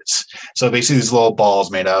coccolithospheres. So basically these little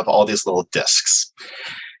balls made of all these little discs.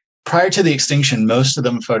 Prior to the extinction, most of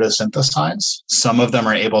them photosynthesize. Some of them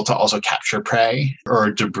are able to also capture prey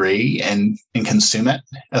or debris and consume it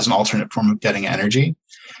as an alternate form of getting energy.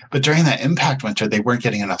 But during that impact winter, they weren't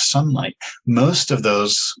getting enough sunlight. Most of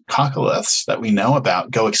those coccoliths that we know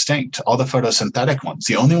about go extinct, all the photosynthetic ones.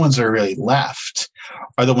 The only ones that are really left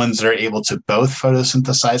are the ones that are able to both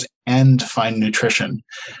photosynthesize and find nutrition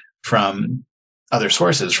from other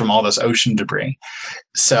sources, from all this ocean debris.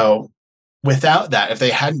 So without that, if they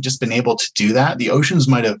hadn't just been able to do that, the oceans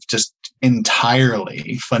might have just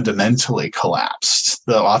entirely, fundamentally collapsed.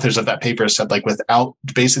 The authors of that paper said, like, without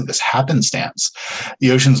basically this happenstance,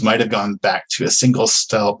 the oceans might have gone back to a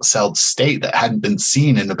single-celled state that hadn't been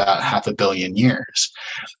seen in about 500 million years.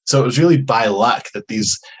 So it was really by luck that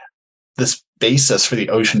this basis for the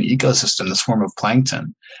ocean ecosystem, this form of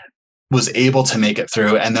plankton, was able to make it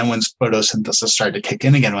through. And then when photosynthesis started to kick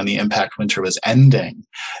in again, when the impact winter was ending,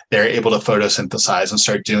 they're able to photosynthesize and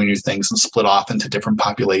start doing new things and split off into different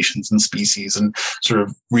populations and species and sort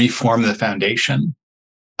of reform the foundation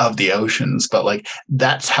of the oceans. But like,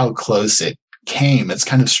 that's how close it came. It's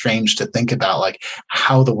kind of strange to think about like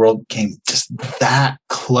how the world came just that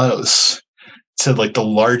close to like the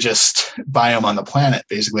largest biome on the planet,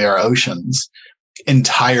 basically our oceans,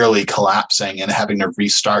 entirely collapsing and having to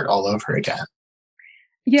restart all over again.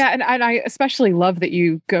 Yeah, and I especially love that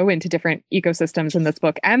you go into different ecosystems in this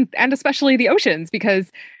book, and especially the oceans,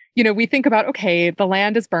 because we think about, okay, the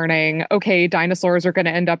land is burning, okay, dinosaurs are going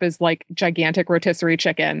to end up as like gigantic rotisserie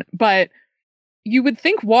chicken, but you would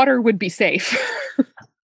think water would be safe.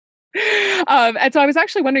 And so I was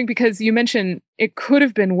actually wondering, because you mentioned it could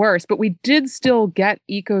have been worse, but we did still get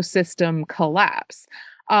ecosystem collapse.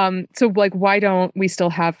 So like, why don't we still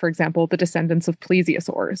have, for example, the descendants of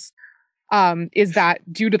plesiosaurs? Is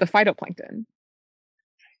that due to the phytoplankton?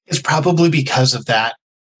 It's probably because of that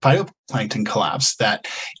phytoplankton collapse that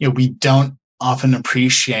we don't often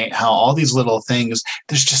appreciate how all these little things,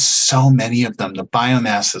 there's just so many of them. The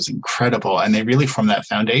biomass is incredible, and they really form that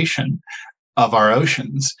foundation of our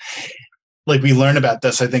oceans. Like, we learn about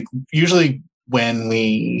this, I think, usually when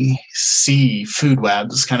we see food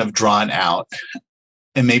webs kind of drawn out.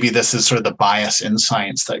 And maybe this is sort of the bias in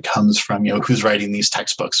science that comes from, who's writing these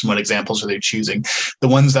textbooks and what examples are they choosing. The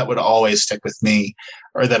ones that would always stick with me,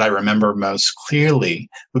 or that I remember most clearly,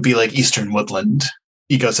 would be like eastern woodland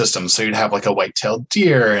ecosystems. So you'd have like a white-tailed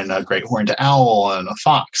deer and a great horned owl and a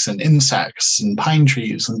fox and insects and pine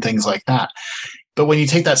trees and things like that. But when you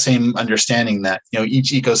take that same understanding that,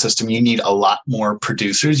 each ecosystem, you need a lot more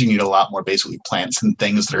producers, you need a lot more basically plants and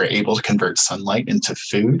things that are able to convert sunlight into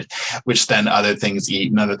food, which then other things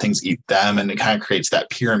eat and other things eat them. And it kind of creates that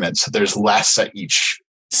pyramid. So there's less at each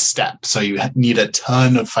step. So you need a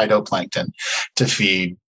ton of phytoplankton to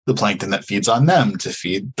feed the plankton that feeds on them, to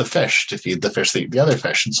feed the fish that eat the other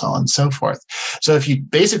fish, and so on and so forth. So if you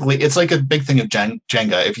basically, it's like a big thing of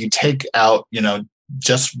Jenga. If you take out,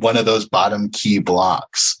 just one of those bottom key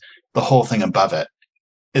blocks, the whole thing above it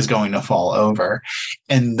is going to fall over.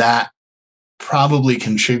 And that probably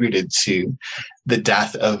contributed to the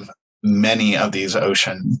death of many of these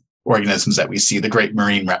ocean organisms that we see, the great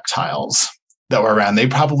marine reptiles that were around. They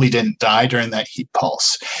probably didn't die during that heat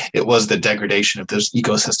pulse. It was the degradation of those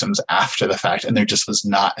ecosystems after the fact, and there just was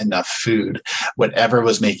not enough food. Whatever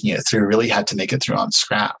was making it through really had to make it through on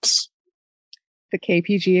scraps. The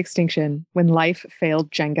KPG extinction, when life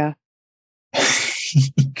failed Jenga.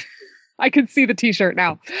 I can see the t-shirt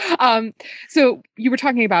now. So you were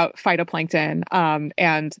talking about phytoplankton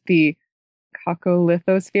and the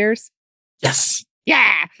coccolithospheres. Yes.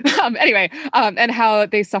 Yeah. Anyway, and how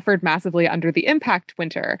they suffered massively under the impact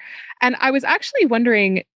winter. And I was actually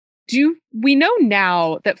wondering, do we know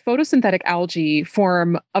now that photosynthetic algae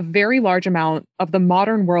form a very large amount of the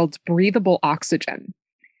modern world's breathable oxygen?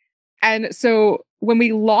 And so when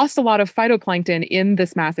we lost a lot of phytoplankton in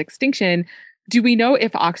this mass extinction, do we know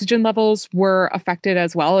if oxygen levels were affected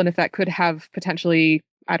as well? And if that could have potentially,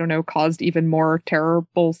 caused even more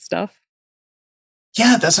terrible stuff?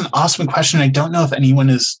 Yeah, that's an awesome question. I don't know if anyone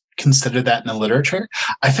has considered that in the literature.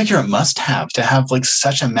 I figure it must have to have like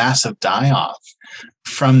such a massive die-off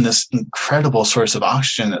from this incredible source of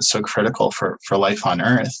oxygen that's so critical for life on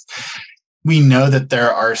Earth. We know that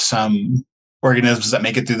there are some organisms that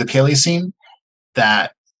make it through the Paleocene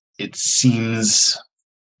that it seems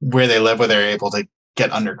where they live, where they're able to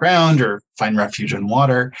get underground or find refuge in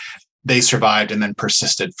water, they survived and then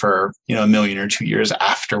persisted for, a million or 2 years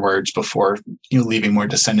afterwards before, leaving more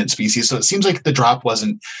descendant species. So it seems like the drop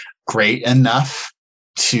wasn't great enough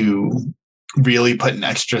to really put an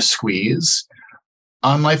extra squeeze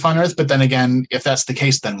on life on Earth. But then again, if that's the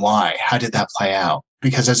case, then why? How did that play out?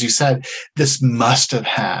 Because as you said, this must have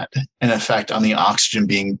had an effect on the oxygen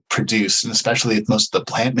being produced, and especially if most of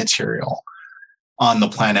the plant material on the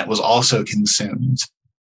planet was also consumed.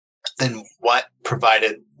 Then what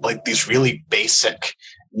provided like these really basic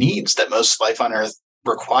needs that most life on Earth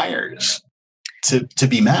requires to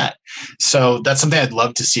be met? So that's something I'd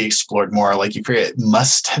love to see explored more. Like you figure it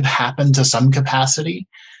must have happened to some capacity,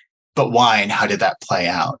 but why and how did that play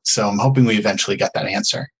out? So I'm hoping we eventually get that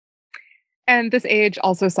answer. And this age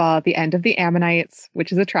also saw the end of the ammonites,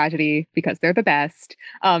 which is a tragedy because they're the best.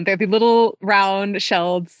 They're the little round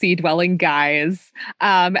shelled sea dwelling guys.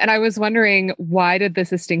 And I was wondering, why did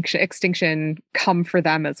this extinction come for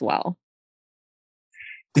them as well?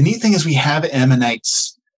 The neat thing is we have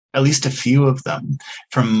ammonites, at least a few of them,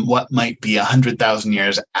 from what might be 100,000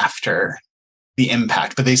 years after the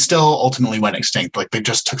impact, but they still ultimately went extinct. Like they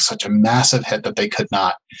just took such a massive hit that they could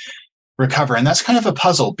not recover. And that's kind of a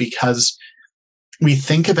puzzle because we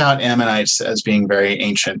think about ammonites as being very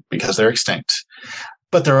ancient because they're extinct,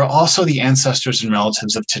 but there are also the ancestors and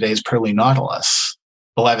relatives of today's pearly nautilus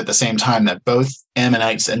alive at the same time. That both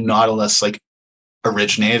ammonites and nautilus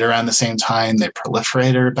originated around the same time. They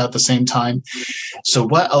proliferated about the same time. So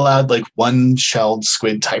what allowed one shelled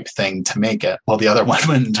squid type thing to make it while the other one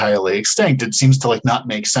went entirely extinct? It seems to not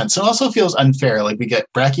make sense. It also feels unfair. We get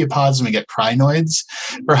brachiopods and we get crinoids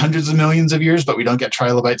for hundreds of millions of years, but we don't get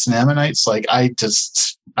trilobites and ammonites. I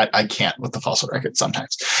can't with the fossil record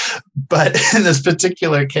sometimes. But in this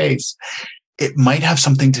particular case, it might have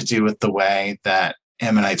something to do with the way that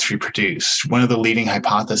ammonites reproduce. One of the leading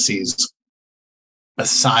hypotheses,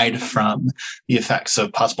 aside from the effects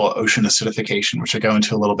of possible ocean acidification, which I go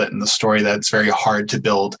into a little bit in the story, that it's very hard to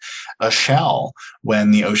build a shell when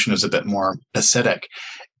the ocean is a bit more acidic,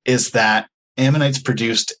 is that ammonites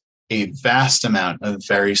produced a vast amount of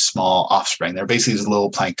very small offspring. They're basically these little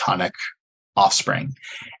planktonic offspring.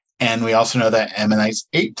 And we also know that ammonites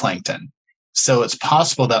ate plankton. So it's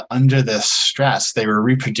possible that under this stress, they were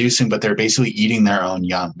reproducing, but they're basically eating their own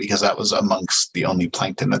young because that was amongst the only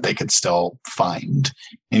plankton that they could still find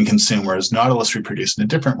and consume. Whereas nautilus reproduce in a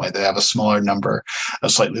different way. They have a smaller number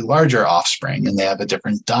of slightly larger offspring and they have a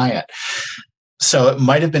different diet. So it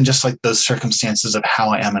might have been just those circumstances of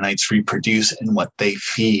how ammonites reproduce and what they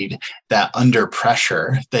feed, that under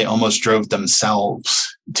pressure, they almost drove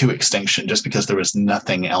themselves to extinction just because there was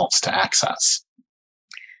nothing else to access.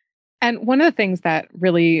 And one of the things that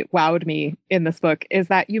really wowed me in this book is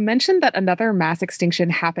that you mentioned that another mass extinction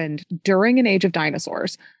happened during an age of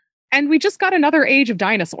dinosaurs. And we just got another age of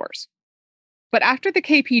dinosaurs. But after the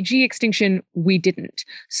KPG extinction, we didn't.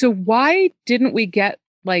 So why didn't we get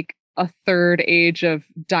a third age of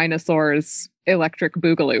dinosaurs electric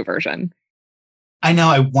boogaloo version? I know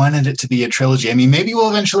I wanted it to be a trilogy. I mean, maybe we'll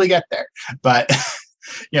eventually get there, but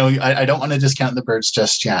I don't want to discount the birds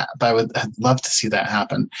just yet, but I'd love to see that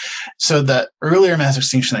happen. So the earlier mass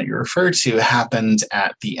extinction that you referred to happened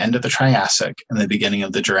at the end of the Triassic and the beginning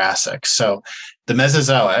of the Jurassic. So the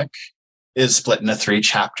Mesozoic is split into 3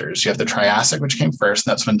 chapters. You have the Triassic, which came first,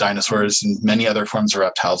 and that's when dinosaurs and many other forms of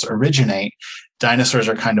reptiles originate. Dinosaurs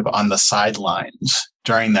are kind of on the sidelines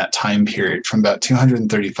during that time period from about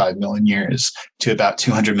 235 million years to about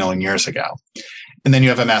 200 million years ago. And then you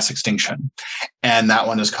have a mass extinction. And that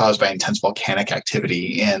one is caused by intense volcanic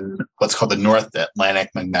activity in what's called the North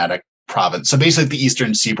Atlantic Magmatic Province. So basically the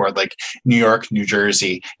eastern seaboard, like New York, New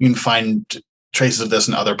Jersey. You can find traces of this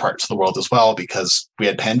in other parts of the world as well, because we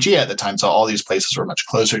had Pangaea at the time. So all these places were much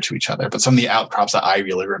closer to each other. But some of the outcrops that I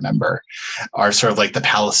really remember are sort of like the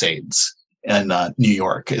Palisades in New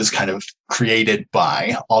York is kind of created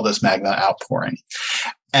by all this magma outpouring.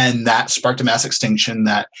 And that sparked a mass extinction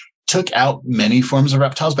that took out many forms of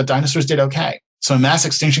reptiles, but dinosaurs did okay. So mass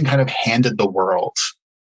extinction kind of handed the world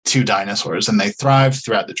to dinosaurs, and they thrived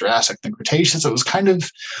throughout the Jurassic and the Cretaceous. It's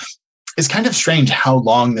kind of strange how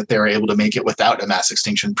long that they were able to make it without a mass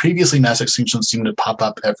extinction. Previously, mass extinctions seemed to pop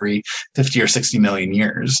up every 50 or 60 million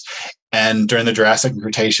years. And during the Jurassic and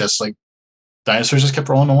Cretaceous, dinosaurs just kept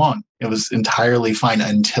rolling along. It was entirely fine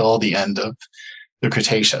until the end of the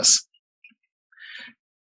Cretaceous.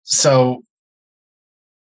 So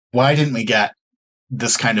why didn't we get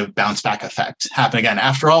this kind of bounce back effect happen again?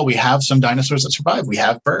 After all, we have some dinosaurs that survive. We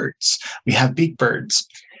have birds. We have beak birds.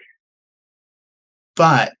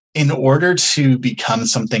 But in order to become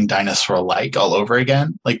something dinosaur-like all over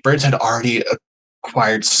again, like birds had already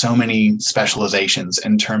acquired so many specializations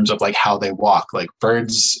in terms of like how they walk. Like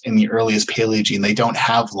birds in the earliest Paleogene, they don't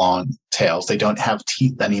have long tails. They don't have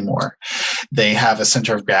teeth anymore. They have a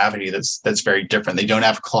center of gravity that's very different. They don't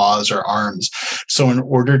have claws or arms. So in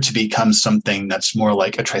order to become something that's more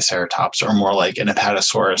like a Triceratops or more like an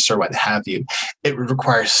Apatosaurus or what have you, it would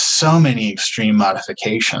require so many extreme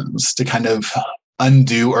modifications to kind of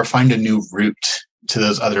undo or find a new route to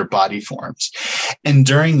those other body forms. And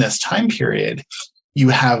during this time period, you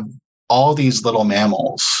have all these little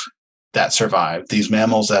mammals that survive, these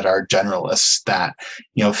mammals that are generalists that,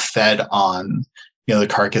 fed on, the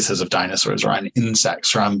carcasses of dinosaurs or on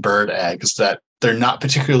insects or on bird eggs, that they're not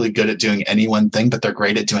particularly good at doing any one thing, but they're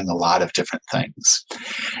great at doing a lot of different things.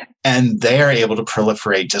 And they are able to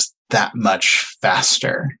proliferate just that much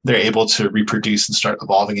faster. They're able to reproduce and start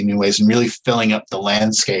evolving in new ways and really filling up the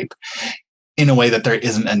landscape in a way that there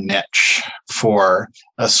isn't a niche for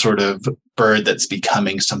a sort of bird that's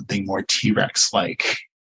becoming something more T-Rex-like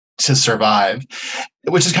to survive,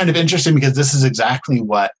 which is kind of interesting because this is exactly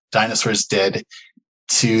what dinosaurs did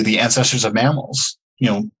to the ancestors of mammals,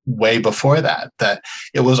 way before that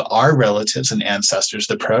it was our relatives and ancestors,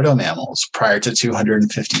 the proto-mammals, prior to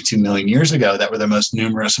 252 million years ago, that were the most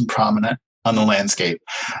numerous and prominent on the landscape.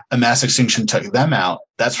 A mass extinction took them out.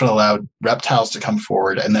 That's what allowed reptiles to come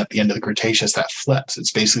forward. And at the end of the Cretaceous, that flips.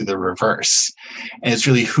 It's basically the reverse. And it's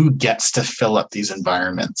really who gets to fill up these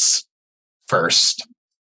environments first.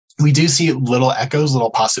 We do see little echoes,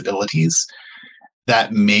 little possibilities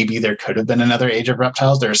that maybe there could have been another age of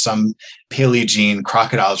reptiles. There are some Paleogene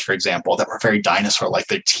crocodiles, for example, that were very dinosaur-like.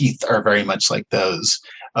 Their teeth are very much like those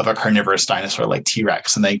of a carnivorous dinosaur like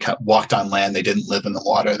T-Rex, and they walked on land. They didn't live in the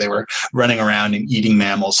water. They were running around and eating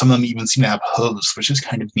mammals. Some of them even seem to have hooves, which is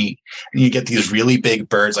kind of neat. And you get these really big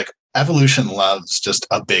birds. Like evolution loves just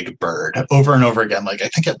a big bird over and over again. Like I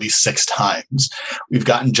think at least 6 times we've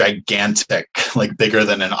gotten gigantic, like bigger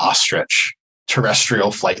than an ostrich,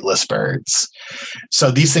 terrestrial flightless birds. So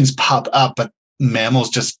these things pop up, but mammals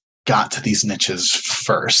just got to these niches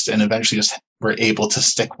first and eventually just were able to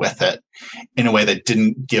stick with it in a way that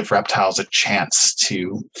didn't give reptiles a chance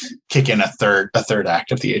to kick in a third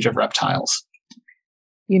act of the age of reptiles.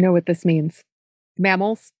 You know what this means.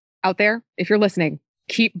 Mammals out there, if you're listening,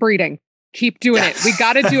 keep breeding. Keep doing it. We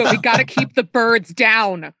got to do it. We got to keep the birds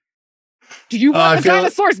down. Do you want the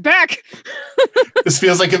dinosaurs back? This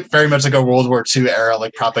feels like very much like a World War II era,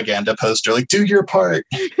 like propaganda poster, like do your part.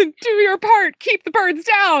 Do your part. Keep the birds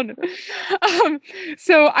down.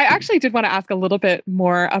 So I actually did want to ask a little bit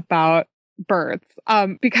more about birds,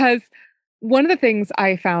 because one of the things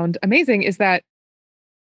I found amazing is that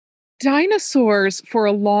dinosaurs for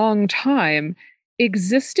a long time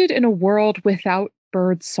existed in a world without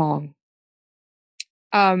bird song.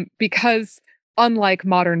 Because unlike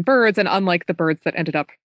modern birds and unlike the birds that ended up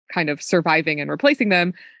kind of surviving and replacing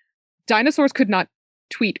them, dinosaurs could not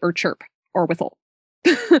tweet or chirp or whistle.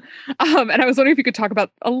 And I was wondering if you could talk about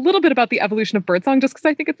a little bit about the evolution of birdsong, just because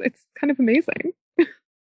I think it's kind of amazing.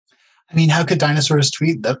 I mean, how could dinosaurs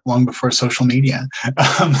tweet that long before social media?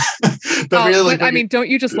 I mean, don't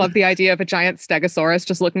you just love the idea of a giant stegosaurus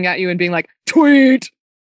just looking at you and being like, tweet?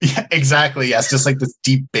 Yeah, exactly. Yes, just like this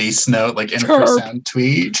deep bass note, like infrasound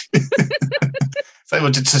tweet. It's like, well,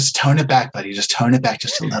 just tone it back, buddy. Just tone it back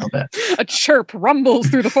just a little bit. A chirp rumbles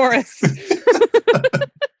through the forest.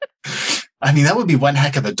 I mean, that would be one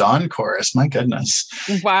heck of a dawn chorus. My goodness.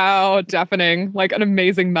 Wow, deafening. Like an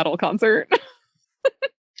amazing metal concert.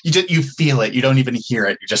 You feel it. You don't even hear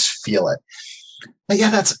it. You just feel it. But yeah,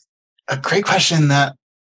 that's a great question. That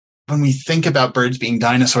when we think about birds being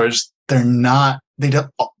dinosaurs,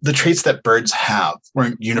 the traits that birds have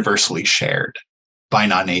weren't universally shared by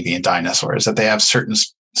non-avian dinosaurs, that they have certain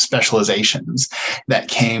specializations that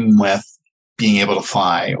came with being able to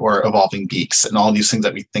fly or evolving beaks and all these things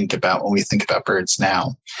that we think about when we think about birds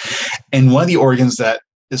now. And one of the organs that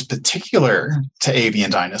is particular to avian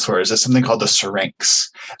dinosaurs is something called the syrinx.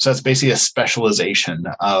 So that's basically a specialization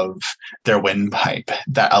of their windpipe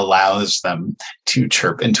that allows them to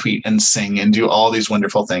chirp and tweet and sing and do all these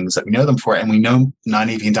wonderful things that we know them for. And we know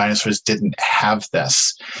non-avian dinosaurs didn't have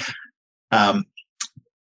this.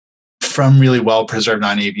 From really well-preserved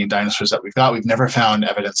non-avian dinosaurs that we've got, we've never found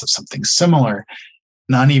evidence of something similar.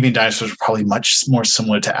 non-avian dinosaurs were probably much more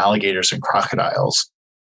similar to alligators and crocodiles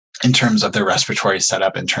in terms of their respiratory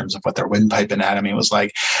setup, in terms of what their windpipe anatomy was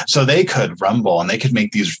like. So they could rumble and they could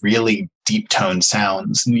make these really deep toned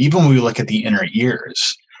sounds. And even when we look at the inner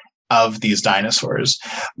ears of these dinosaurs,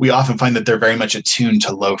 we often find that they're very much attuned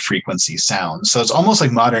to low frequency sounds. So it's almost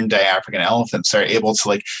like modern day African elephants are able to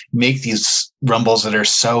like make these rumbles that are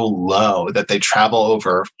so low that they travel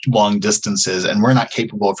over long distances and we're not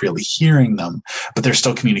capable of really hearing them, but there's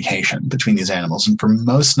still communication between these animals. And for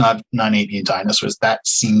most non-avian dinosaurs, that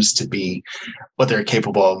seems to be what they're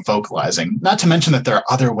capable of vocalizing. Not to mention that there are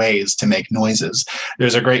other ways to make noises.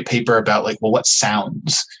 There's a great paper about like, well, what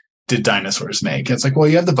sounds did dinosaurs make? It's like, well,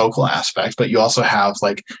 you have the vocal aspect, but you also have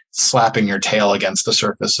like slapping your tail against the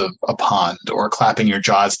surface of a pond, or clapping your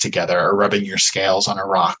jaws together, or rubbing your scales on a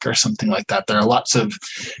rock or something like that. There are lots of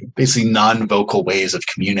basically non-vocal ways of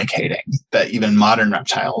communicating that even modern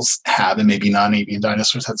reptiles have, and maybe non-avian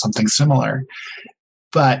dinosaurs had something similar.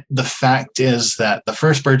 But the fact is that the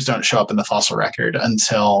first birds don't show up in the fossil record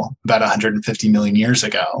until about 150 million years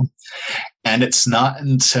ago. And it's not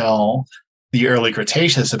until the early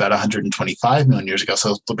Cretaceous, about 125 million years ago,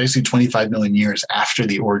 so basically 25 million years after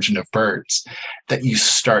the origin of birds, that you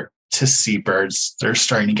start to see birds. They're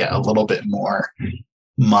starting to get a little bit more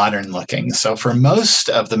modern looking. So for most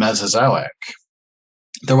of the Mesozoic,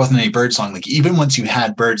 there wasn't any birdsong. Like even once you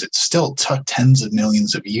had birds, it still took tens of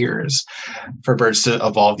millions of years for birds to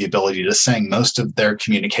evolve the ability to sing. Most of their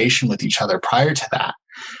communication with each other prior to that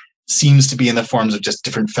seems to be in the forms of just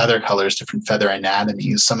different feather colors, different feather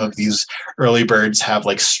anatomies. Some of these early birds have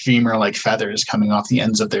like streamer-like feathers coming off the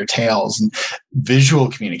ends of their tails. And visual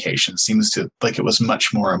communication seems to like it was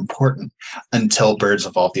much more important until birds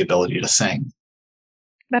evolved the ability to sing.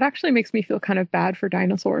 That actually makes me feel kind of bad for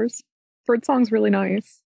dinosaurs. Birdsong's really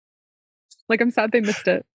nice. Like, I'm sad they missed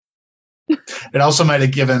it. It also might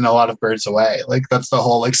have given a lot of birds away. Like that's the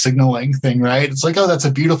whole like signaling thing, right? It's like, oh, that's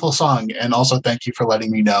a beautiful song. And also thank you for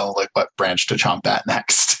letting me know like what branch to chomp at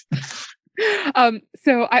next.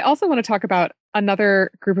 So I also want to talk about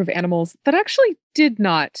another group of animals that actually did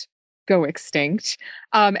not go extinct.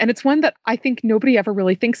 And it's one that I think nobody ever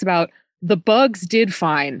really thinks about. The bugs did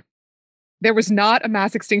fine. There was not a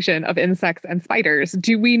mass extinction of insects and spiders.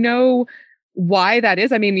 Do we know why that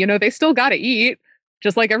is? I mean, they still got to eat,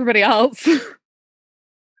 just like everybody else.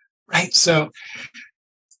 Right. So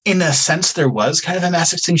in a sense, there was kind of a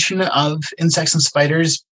mass extinction of insects and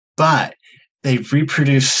spiders, but they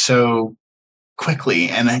reproduce so quickly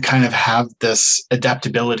and they kind of have this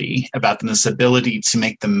adaptability about them, this ability to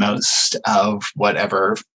make the most of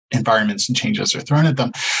whatever environments and changes are thrown at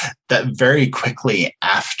them, that very quickly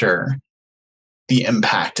after the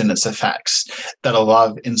impact and its effects, that a lot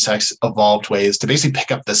of insects evolved ways to basically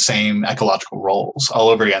pick up the same ecological roles all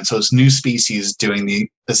over again. So it's new species doing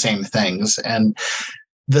the same things. And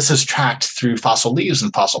this is tracked through fossil leaves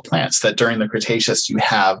and fossil plants, that during the Cretaceous, you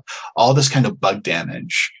have all this kind of bug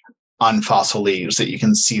damage on fossil leaves that you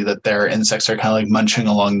can see that their insects are kind of like munching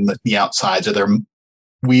along the outsides, or they're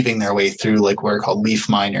weaving their way through like what are called leaf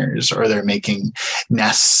miners, or they're making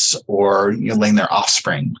nests or laying their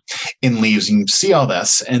offspring in leaves. And you see all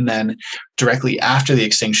this. And then directly after the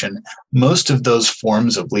extinction, most of those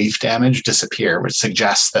forms of leaf damage disappear, which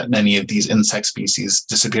suggests that many of these insect species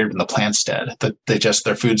disappeared when the plants did, that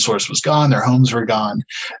their food source was gone, their homes were gone.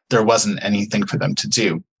 There wasn't anything for them to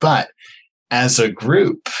do. But as a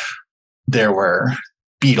group, there were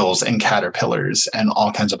beetles and caterpillars and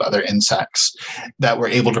all kinds of other insects that were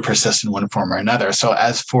able to persist in one form or another. So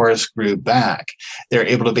as forests grew back, they're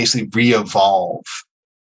able to basically re-evolve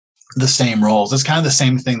the same roles. It's kind of the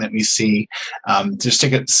same thing that we see, just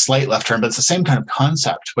take a slight left turn, but it's the same kind of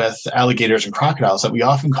concept with alligators and crocodiles, that we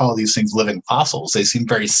often call these things living fossils. They seem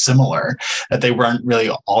very similar, that they weren't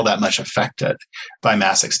really all that much affected by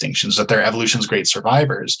mass extinctions, that they're evolution's great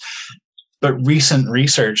survivors. But recent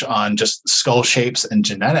research on just skull shapes and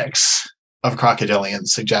genetics of crocodilians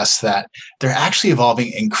suggests that they're actually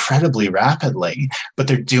evolving incredibly rapidly, but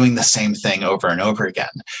they're doing the same thing over and over again.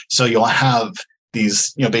 So you'll have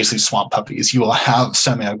these, basically swamp puppies. You will have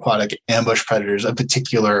semi-aquatic ambush predators of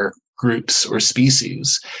particular groups or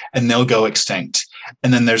species, and they'll go extinct.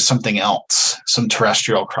 And then there's something else, some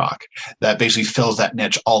terrestrial croc that basically fills that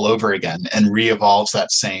niche all over again and re-evolves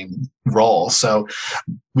that same role. So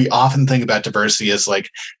we often think about diversity as like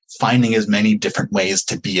finding as many different ways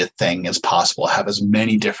to be a thing as possible, have as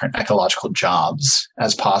many different ecological jobs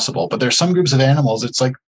as possible. But there's some groups of animals, it's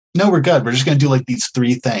like no, we're good. We're just going to do like these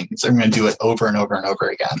three things. And we're going to do it over and over and over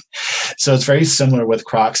again. So it's very similar with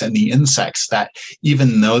crocs and the insects, that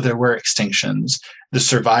even though there were extinctions, the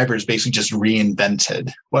survivors basically just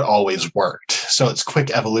reinvented what always worked. So it's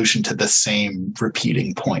quick evolution to the same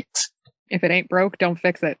repeating point. If it ain't broke, don't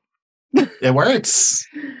fix it. It works.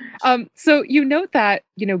 So you note that,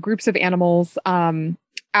 groups of animals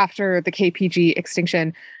after the KPG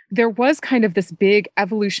extinction, there was kind of this big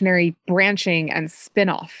evolutionary branching and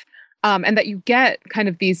spin-off, and that you get kind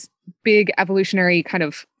of these big evolutionary kind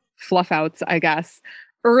of fluff outs, I guess,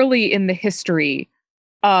 early in the history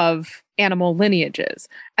of animal lineages.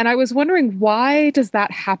 And I was wondering, why does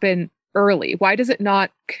that happen early? Why does it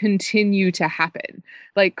not continue to happen?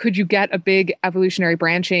 Like, could you get a big evolutionary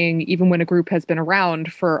branching even when a group has been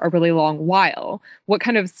around for a really long while? What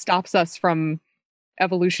kind of stops us from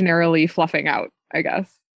evolutionarily fluffing out, I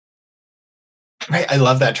guess? Right. I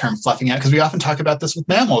love that term, fluffing out, because we often talk about this with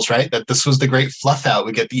mammals, right? That this was the great fluff out.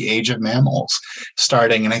 We get the age of mammals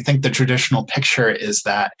starting. And I think the traditional picture is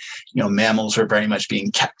that, mammals were very much being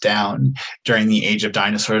kept down during the age of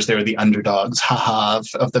dinosaurs. They were the underdogs,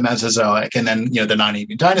 of the Mesozoic. And then, the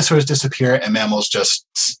non-avian dinosaurs disappear and mammals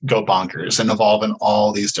just go bonkers and evolve in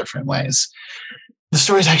all these different ways. The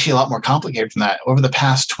story is actually a lot more complicated than that. Over the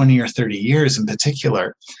past 20 or 30 years in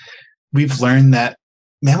particular, we've learned that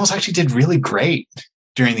mammals actually did really great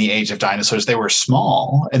during the age of dinosaurs. They were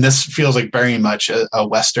small. And this feels like very much a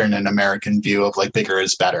Western and American view of like bigger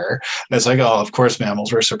is better. And it's like, oh, of course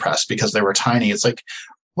mammals were suppressed because they were tiny. It's like,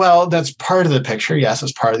 well, that's part of the picture. Yes,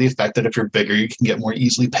 it's part of the effect that if you're bigger, you can get more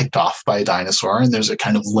easily picked off by a dinosaur. And there's a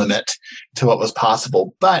kind of limit to what was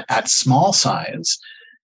possible. But at small size,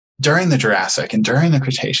 during the Jurassic and during the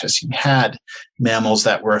Cretaceous, you had mammals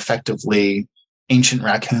that were effectively ancient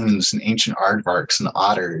raccoons and ancient aardvarks and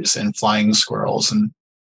otters and flying squirrels and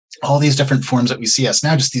all these different forms that we see as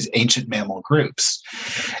now, just these ancient mammal groups.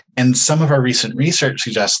 And some of our recent research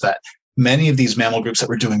suggests that many of these mammal groups that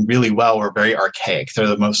were doing really well were very archaic. They're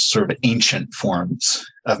the most sort of ancient forms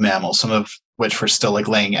of mammals, some of which were still like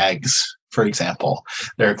laying eggs, for example.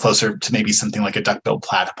 They're closer to maybe something like a duck-billed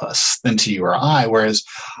platypus than to you or I, whereas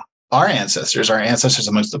our ancestors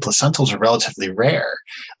amongst the placentals are relatively rare.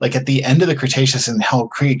 Like at the end of the Cretaceous in Hell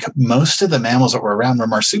Creek, most of the mammals that were around were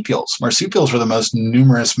marsupials. Marsupials were the most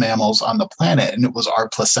numerous mammals on the planet, and it was our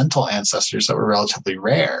placental ancestors that were relatively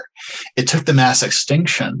rare. It took the mass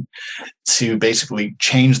extinction to basically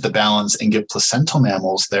change the balance and give placental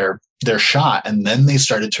mammals their shot, and then they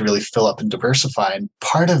started to really fill up and diversify. And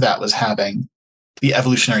part of that was having the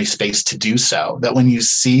evolutionary space to do so. That when you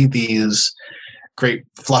see these great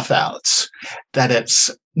fluff outs, that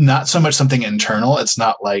it's not so much something internal. It's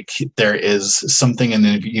not like there is something in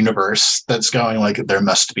the universe that's going like, there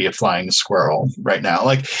must be a flying squirrel right now.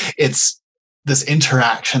 Like it's this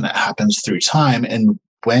interaction that happens through time. And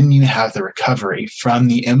when you have the recovery from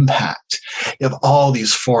the impact, you have all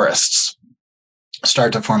these forests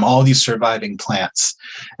start to form, all these surviving plants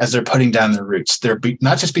as they're putting down their roots. They're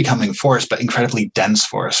not just becoming forests, but incredibly dense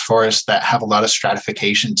forests that have a lot of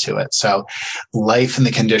stratification to it. So life and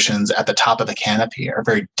the conditions at the top of the canopy are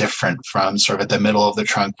very different from sort of at the middle of the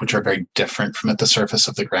trunk, which are very different from at the surface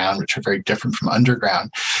of the ground, which are very different from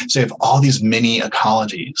underground. So you have all these mini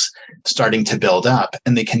ecologies starting to build up,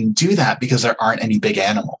 and they can do that because there aren't any big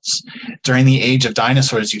animals. During the age of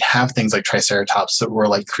dinosaurs, you'd have things like Triceratops that were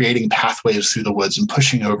like creating pathways through the woods and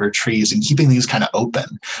pushing over trees and keeping these kind of open.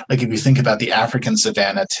 Like if you think about the African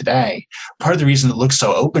savanna today, part of the reason it looks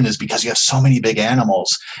so open is because you have so many big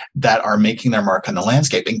animals that are making their mark on the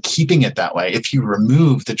landscape and keeping it that way. If you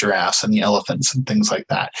remove the giraffes and the elephants and things like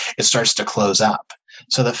that, it starts to close up.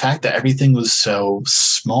 So the fact that everything was so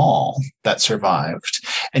small that survived,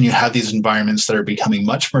 and you have these environments that are becoming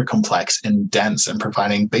much more complex and dense and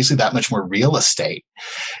providing basically that much more real estate,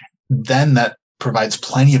 then that provides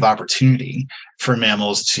plenty of opportunity for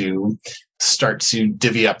mammals to start to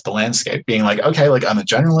divvy up the landscape, being like, okay, like I'm a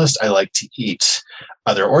generalist. I like to eat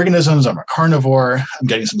other organisms. I'm a carnivore. I'm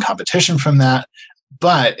getting some competition from that.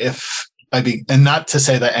 But and not to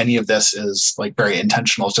say that any of this is like very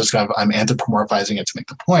intentional, it's just kind of, I'm anthropomorphizing it to make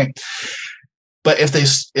the point. But if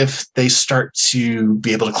they start to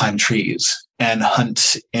be able to climb trees and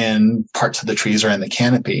hunt in parts of the trees or in the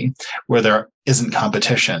canopy where there isn't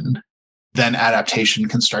competition, then adaptation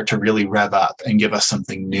can start to really rev up and give us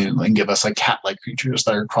something new and give us like cat-like creatures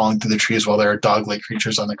that are crawling through the trees while there are dog-like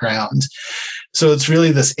creatures on the ground. So it's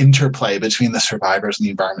really this interplay between the survivors and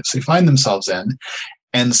the environments they find themselves in.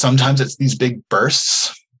 And sometimes it's these big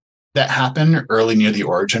bursts that happen early near the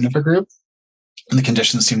origin of a group. And the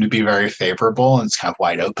conditions seem to be very favorable and it's kind of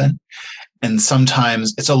wide open. And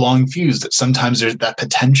sometimes it's a long fuse that sometimes that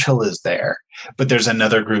potential is there, but there's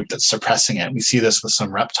another group that's suppressing it. We see this with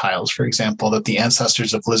some reptiles, for example, that the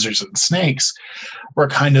ancestors of lizards and snakes were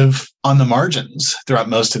kind of on the margins throughout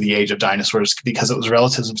most of the age of dinosaurs because it was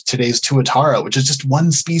relatives of today's tuatara, which is just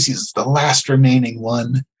one species. It's the last remaining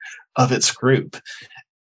one of its group.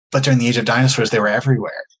 But during the age of dinosaurs, they were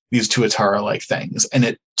everywhere, these tuatara-like things. And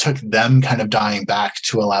it took them kind of dying back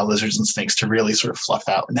to allow lizards and snakes to really sort of fluff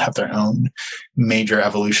out and have their own major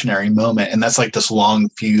evolutionary moment. And that's like this long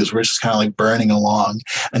fuse where it's just kind of like burning along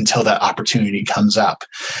until that opportunity comes up.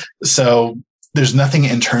 So there's nothing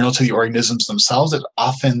internal to the organisms themselves. It's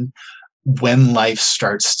often when life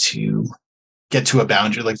starts to get to a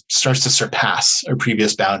boundary, like starts to surpass a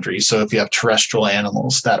previous boundary. So if you have terrestrial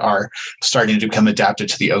animals that are starting to become adapted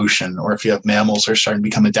to the ocean, or if you have mammals that are starting to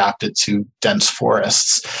become adapted to dense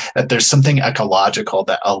forests, that there's something ecological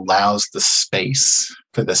that allows the space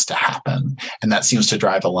for this to happen. And that seems to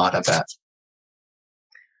drive a lot of it.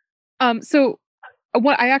 So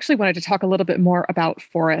what I actually wanted to talk a little bit more about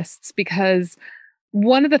forests, because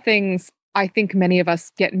one of the things I think many of us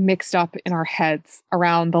get mixed up in our heads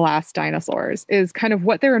around the last dinosaurs is kind of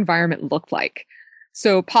what their environment looked like.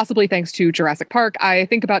 So possibly thanks to Jurassic Park, I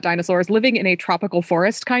think about dinosaurs living in a tropical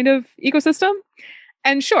forest kind of ecosystem.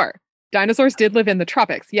 And sure, dinosaurs did live in the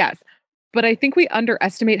tropics, yes. But I think we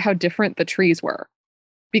underestimate how different the trees were,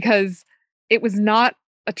 because it was not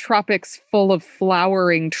a tropics full of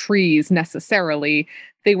flowering trees necessarily.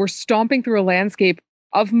 They were stomping through a landscape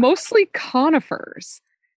of mostly conifers.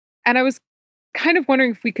 And I was kind of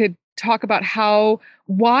wondering if we could talk about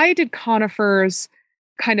why did conifers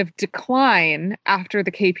kind of decline after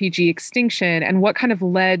the KPG extinction, and what kind of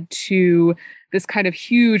led to this kind of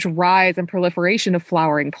huge rise and proliferation of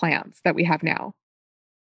flowering plants that we have now?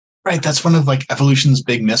 Right. That's one of like evolution's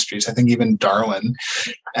big mysteries. I think even Darwin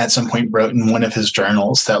at some point wrote in one of his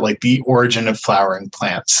journals that like the origin of flowering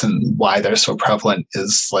plants and why they're so prevalent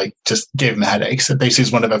is like just gave him headaches. It basically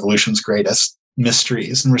is one of evolution's greatest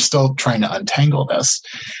mysteries, and we're still trying to untangle this.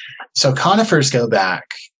 So conifers go back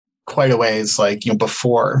quite a ways, like,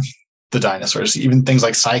 before the dinosaurs. Even things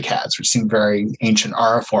like cycads, which seem very ancient,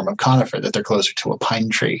 are a form of conifer, that they're closer to a pine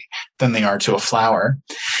tree than they are to a flower.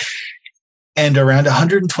 And around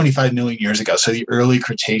 125 million years ago, so the early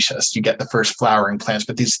Cretaceous, you get the first flowering plants,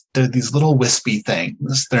 but they're these little wispy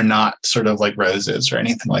things. They're not sort of like roses or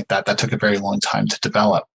anything like that. That took a very long time to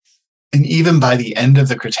develop. And even by the end of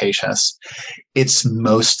the Cretaceous, it's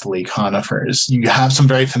mostly conifers. You have some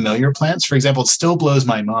very familiar plants. For example, it still blows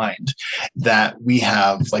my mind that we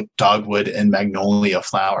have like dogwood and magnolia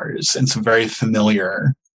flowers and some very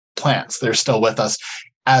familiar plants. They're still with us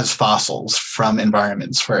as fossils from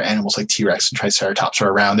environments where animals like T-Rex and Triceratops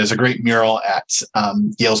are around. There's a great mural at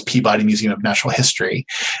Yale's Peabody Museum of Natural History,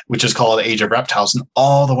 which is called Age of Reptiles. And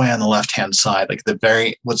all the way on the left-hand side, like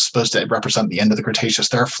what's supposed to represent the end of the Cretaceous,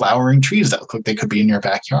 there are flowering trees that look like they could be in your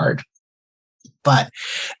backyard. But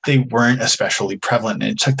they weren't especially prevalent,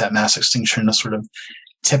 and it took that mass extinction to sort of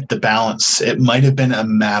tip the balance. It might have been a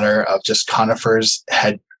matter of just conifers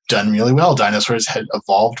had done really well. Dinosaurs had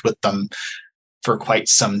evolved with them for quite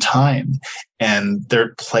some time, and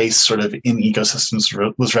their place sort of in ecosystems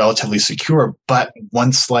was relatively secure. But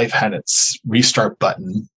once life had its restart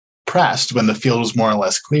button pressed, when the field was more or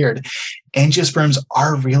less cleared, angiosperms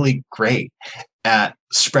are really great at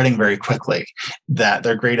spreading very quickly, that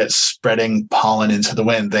they're great at spreading pollen into the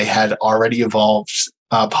wind. They had already evolved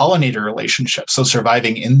pollinator relationships. So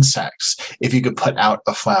surviving insects, if you could put out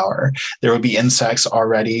a flower, there would be insects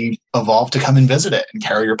already evolved to come and visit it and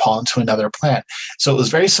carry your pollen to another plant. So it was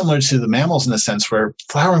very similar to the mammals in a sense where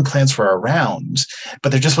flowering plants were around,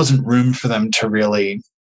 but there just wasn't room for them to really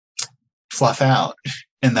fluff out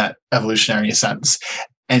in that evolutionary sense.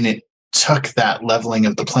 And it took that leveling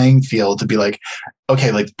of the playing field to be like,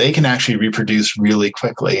 okay, like they can actually reproduce really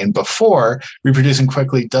quickly. And before, reproducing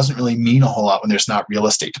quickly doesn't really mean a whole lot when there's not real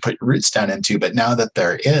estate to put your roots down into. But now that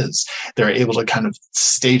there is, they're able to kind of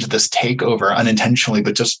stage this takeover unintentionally,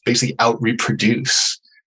 but just basically out reproduce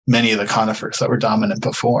many of the conifers that were dominant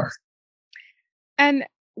before. And,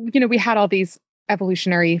 we had all these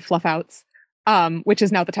evolutionary fluff outs, which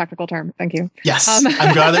is now the technical term. Thank you. Yes.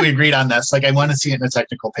 I'm glad that we agreed on this. Like, I want to see it in a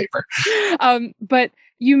technical paper. But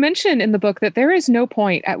you mentioned in the book that there is no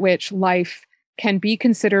point at which life can be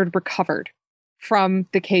considered recovered from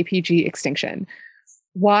the KPG extinction.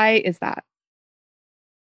 Why is that?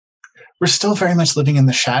 We're still very much living in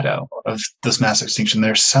the shadow of this mass extinction.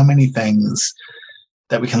 There's so many things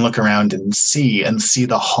that we can look around and see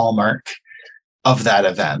the hallmark of that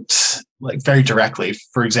event, like very directly.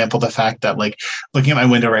 For example, the fact that like looking at my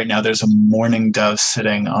window right now, there's a mourning dove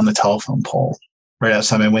sitting on the telephone pole right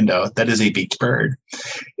outside my window. That is a beaked bird.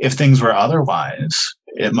 If things were otherwise,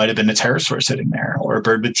 it might have been a pterosaur sitting there, or a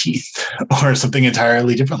bird with teeth, or something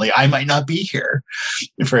entirely differently. I might not be here,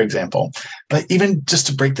 for example. But even just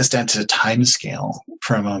to break this down to the time scale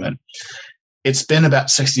for a moment, it's been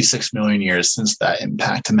about 66 million years since that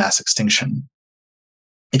impact and mass extinction.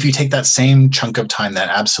 If you take that same chunk of time, that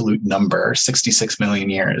absolute number, 66 million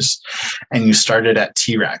years, and you started at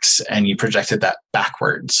T-Rex and you projected that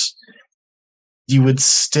backwards, you would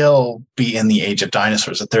still be in the age of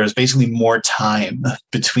dinosaurs. That there is basically more time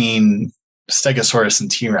between Stegosaurus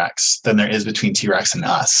and T-Rex than there is between T-Rex and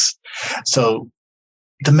us. So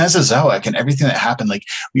the Mesozoic and everything that happened, like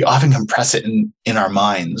we often compress it in our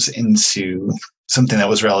minds into something that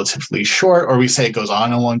was relatively short, or we say it goes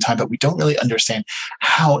on a long time, but we don't really understand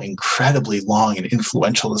how incredibly long and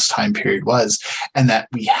influential this time period was, and that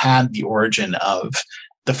we had the origin of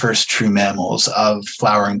the first true mammals, of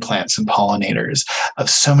flowering plants and pollinators, of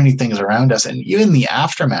so many things around us. And even the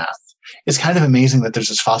aftermath, it's kind of amazing that there's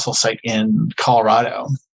this fossil site in Colorado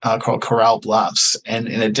called Coral Bluffs. And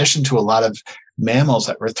in addition to a lot of mammals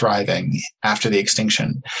that were thriving after the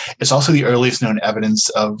extinction, it's also the earliest known evidence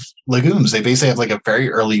of legumes. They basically have like a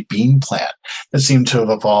very early bean plant that seemed to have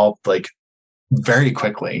evolved like very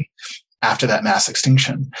quickly after that mass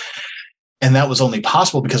extinction. And that was only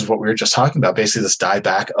possible because of what we were just talking about, basically this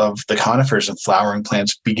dieback of the conifers and flowering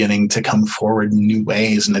plants beginning to come forward in new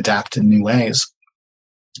ways and adapt in new ways.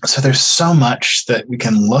 So there's so much that we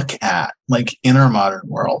can look at, like in our modern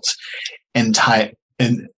world, and tie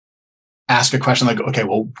and ask a question like, okay,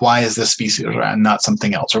 well, why is this species around, not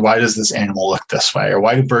something else? Or why does this animal look this way? Or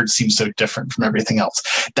why do birds seem so different from everything else?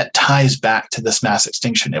 That ties back to this mass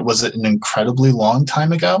extinction. It was an incredibly long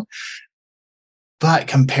time ago, but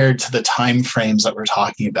compared to the time frames that we're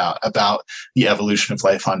talking about the evolution of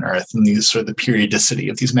life on Earth and these sort of the periodicity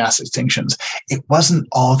of these mass extinctions, it wasn't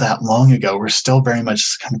all that long ago. We're still very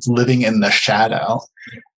much kind of living in the shadow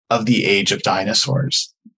of the age of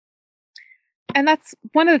dinosaurs. And that's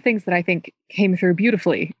one of the things that I think came through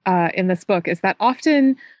beautifully in this book, is that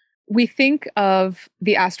often we think of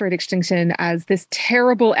the asteroid extinction as this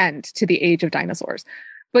terrible end to the age of dinosaurs.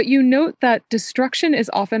 But you note that destruction is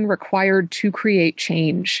often required to create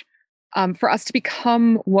change. For us to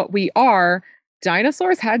become what we are,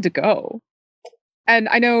 dinosaurs had to go. And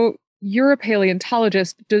I know you're a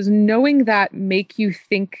paleontologist. Does knowing that make you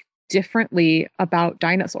think differently about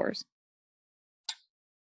dinosaurs?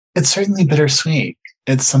 It's certainly bittersweet.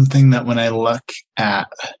 It's something that when I look at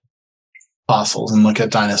fossils and look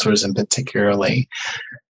at dinosaurs in particularly,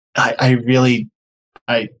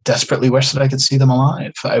 I desperately wish that I could see them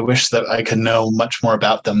alive. I wish that I could know much more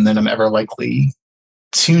about them than I'm ever likely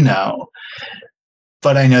to know.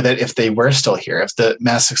 But I know that if they were still here, if the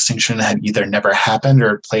mass extinction had either never happened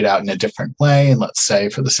or played out in a different way, and let's say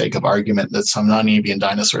for the sake of argument that some non-avian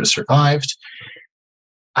dinosaurs survived,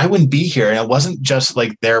 I wouldn't be here. And it wasn't just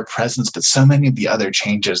like their presence, but so many of the other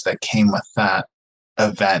changes that came with that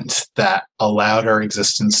event that allowed our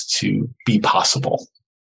existence to be possible.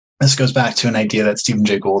 This goes back to an idea that Stephen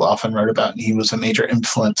Jay Gould often wrote about, and he was a major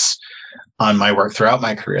influence on my work throughout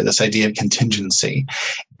my career, this idea of contingency.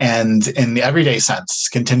 And in the everyday sense,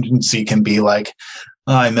 contingency can be like,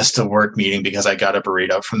 oh, I missed a work meeting because I got a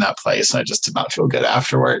burrito from that place and I just did not feel good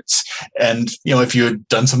afterwards. And, you know, if you had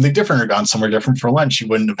done something different or gone somewhere different for lunch, you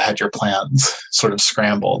wouldn't have had your plans sort of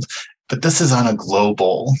scrambled. But this is on a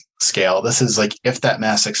global scale. This is like, if that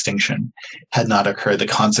mass extinction had not occurred, the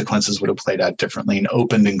consequences would have played out differently and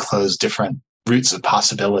opened and closed different routes of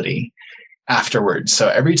possibility afterwards. So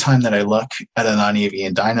every time that I look at a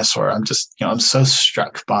non-avian dinosaur, I'm just, I'm so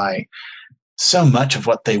struck by so much of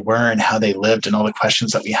what they were and how they lived and all the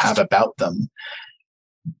questions that we have about them.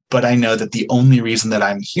 But I know that the only reason that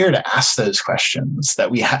I'm here to ask those questions,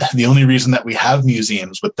 that we have, the only reason that we have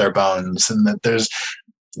museums with their bones, and that there's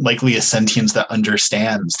likely a sentience that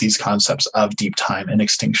understands these concepts of deep time and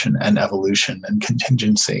extinction and evolution and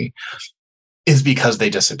contingency, is because they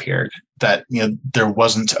disappeared. That, there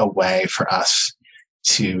wasn't a way for us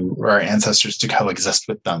to, or our ancestors to coexist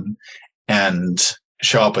with them and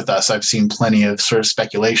show up with us. I've seen plenty of sort of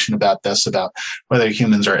speculation about this, about whether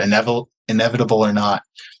humans are inevitable or not.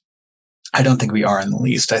 I don't think we are in the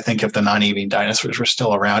least. I think if the non-avian dinosaurs were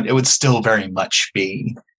still around, it would still very much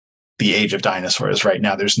be the age of dinosaurs right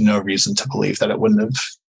now. There's no reason to believe that it wouldn't have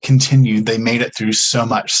continued. They made it through so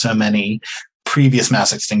many previous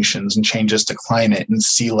mass extinctions and changes to climate and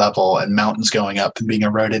sea level and mountains going up and being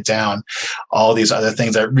eroded down, all these other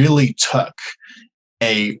things that really took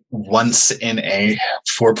a once in a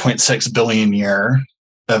 4.6 billion year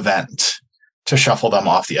event to shuffle them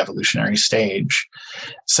off the evolutionary stage.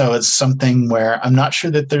 So it's something where I'm not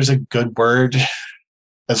sure that there's a good word,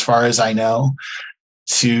 as far as I know,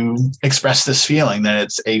 to express this feeling, that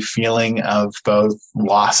it's a feeling of both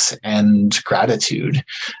loss and gratitude,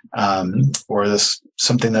 or this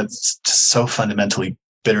something that's so fundamentally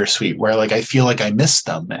bittersweet, where like I feel like I miss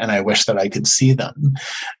them and I wish that I could see them,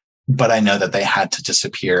 but I know that they had to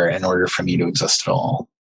disappear in order for me to exist at all.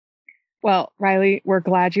 Well, Riley, we're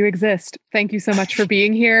glad you exist. Thank you so much for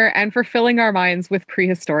being here and for filling our minds with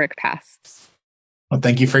prehistoric pasts. Well,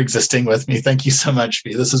 thank you for existing with me. Thank you so much,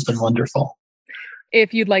 Bea. This has been wonderful.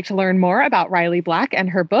 If you'd like to learn more about Riley Black and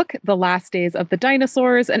her book, The Last Days of the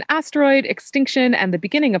Dinosaurs, An Asteroid, Extinction, and the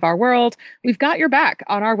Beginning of Our World, we've got your back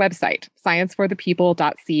on our website,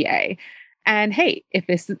 scienceforthepeople.ca. And hey, if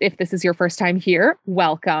this is your first time here,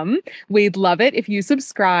 welcome. We'd love it if you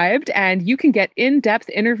subscribed, and you can get in-depth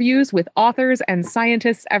interviews with authors and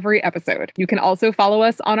scientists every episode. You can also follow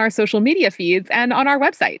us on our social media feeds and on our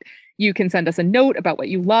website. You can send us a note about what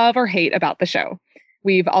you love or hate about the show.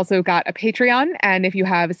 We've also got a Patreon, and if you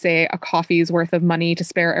have, say, a coffee's worth of money to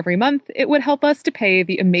spare every month, it would help us to pay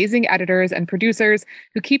the amazing editors and producers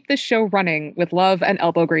who keep this show running with love and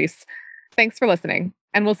elbow grease. Thanks for listening,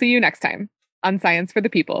 and we'll see you next time on Science for the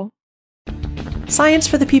People. Science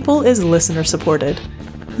for the People is listener-supported.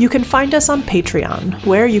 You can find us on Patreon,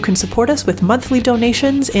 where you can support us with monthly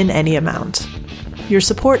donations in any amount. Your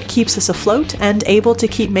support keeps us afloat and able to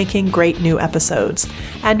keep making great new episodes,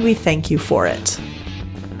 and we thank you for it.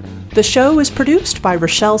 The show is produced by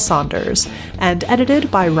Rochelle Saunders and edited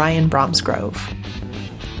by Ryan Bromsgrove.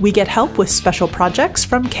 We get help with special projects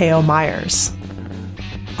from K.O. Myers.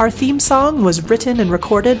 Our theme song was written and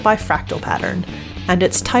recorded by Fractal Pattern, and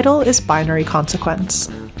its title is Binary Consequence.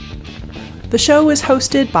 The show is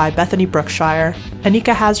hosted by Bethany Brookshire,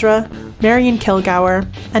 Anika Hazra, Marian Kilgour,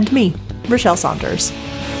 and me, Rochelle Saunders.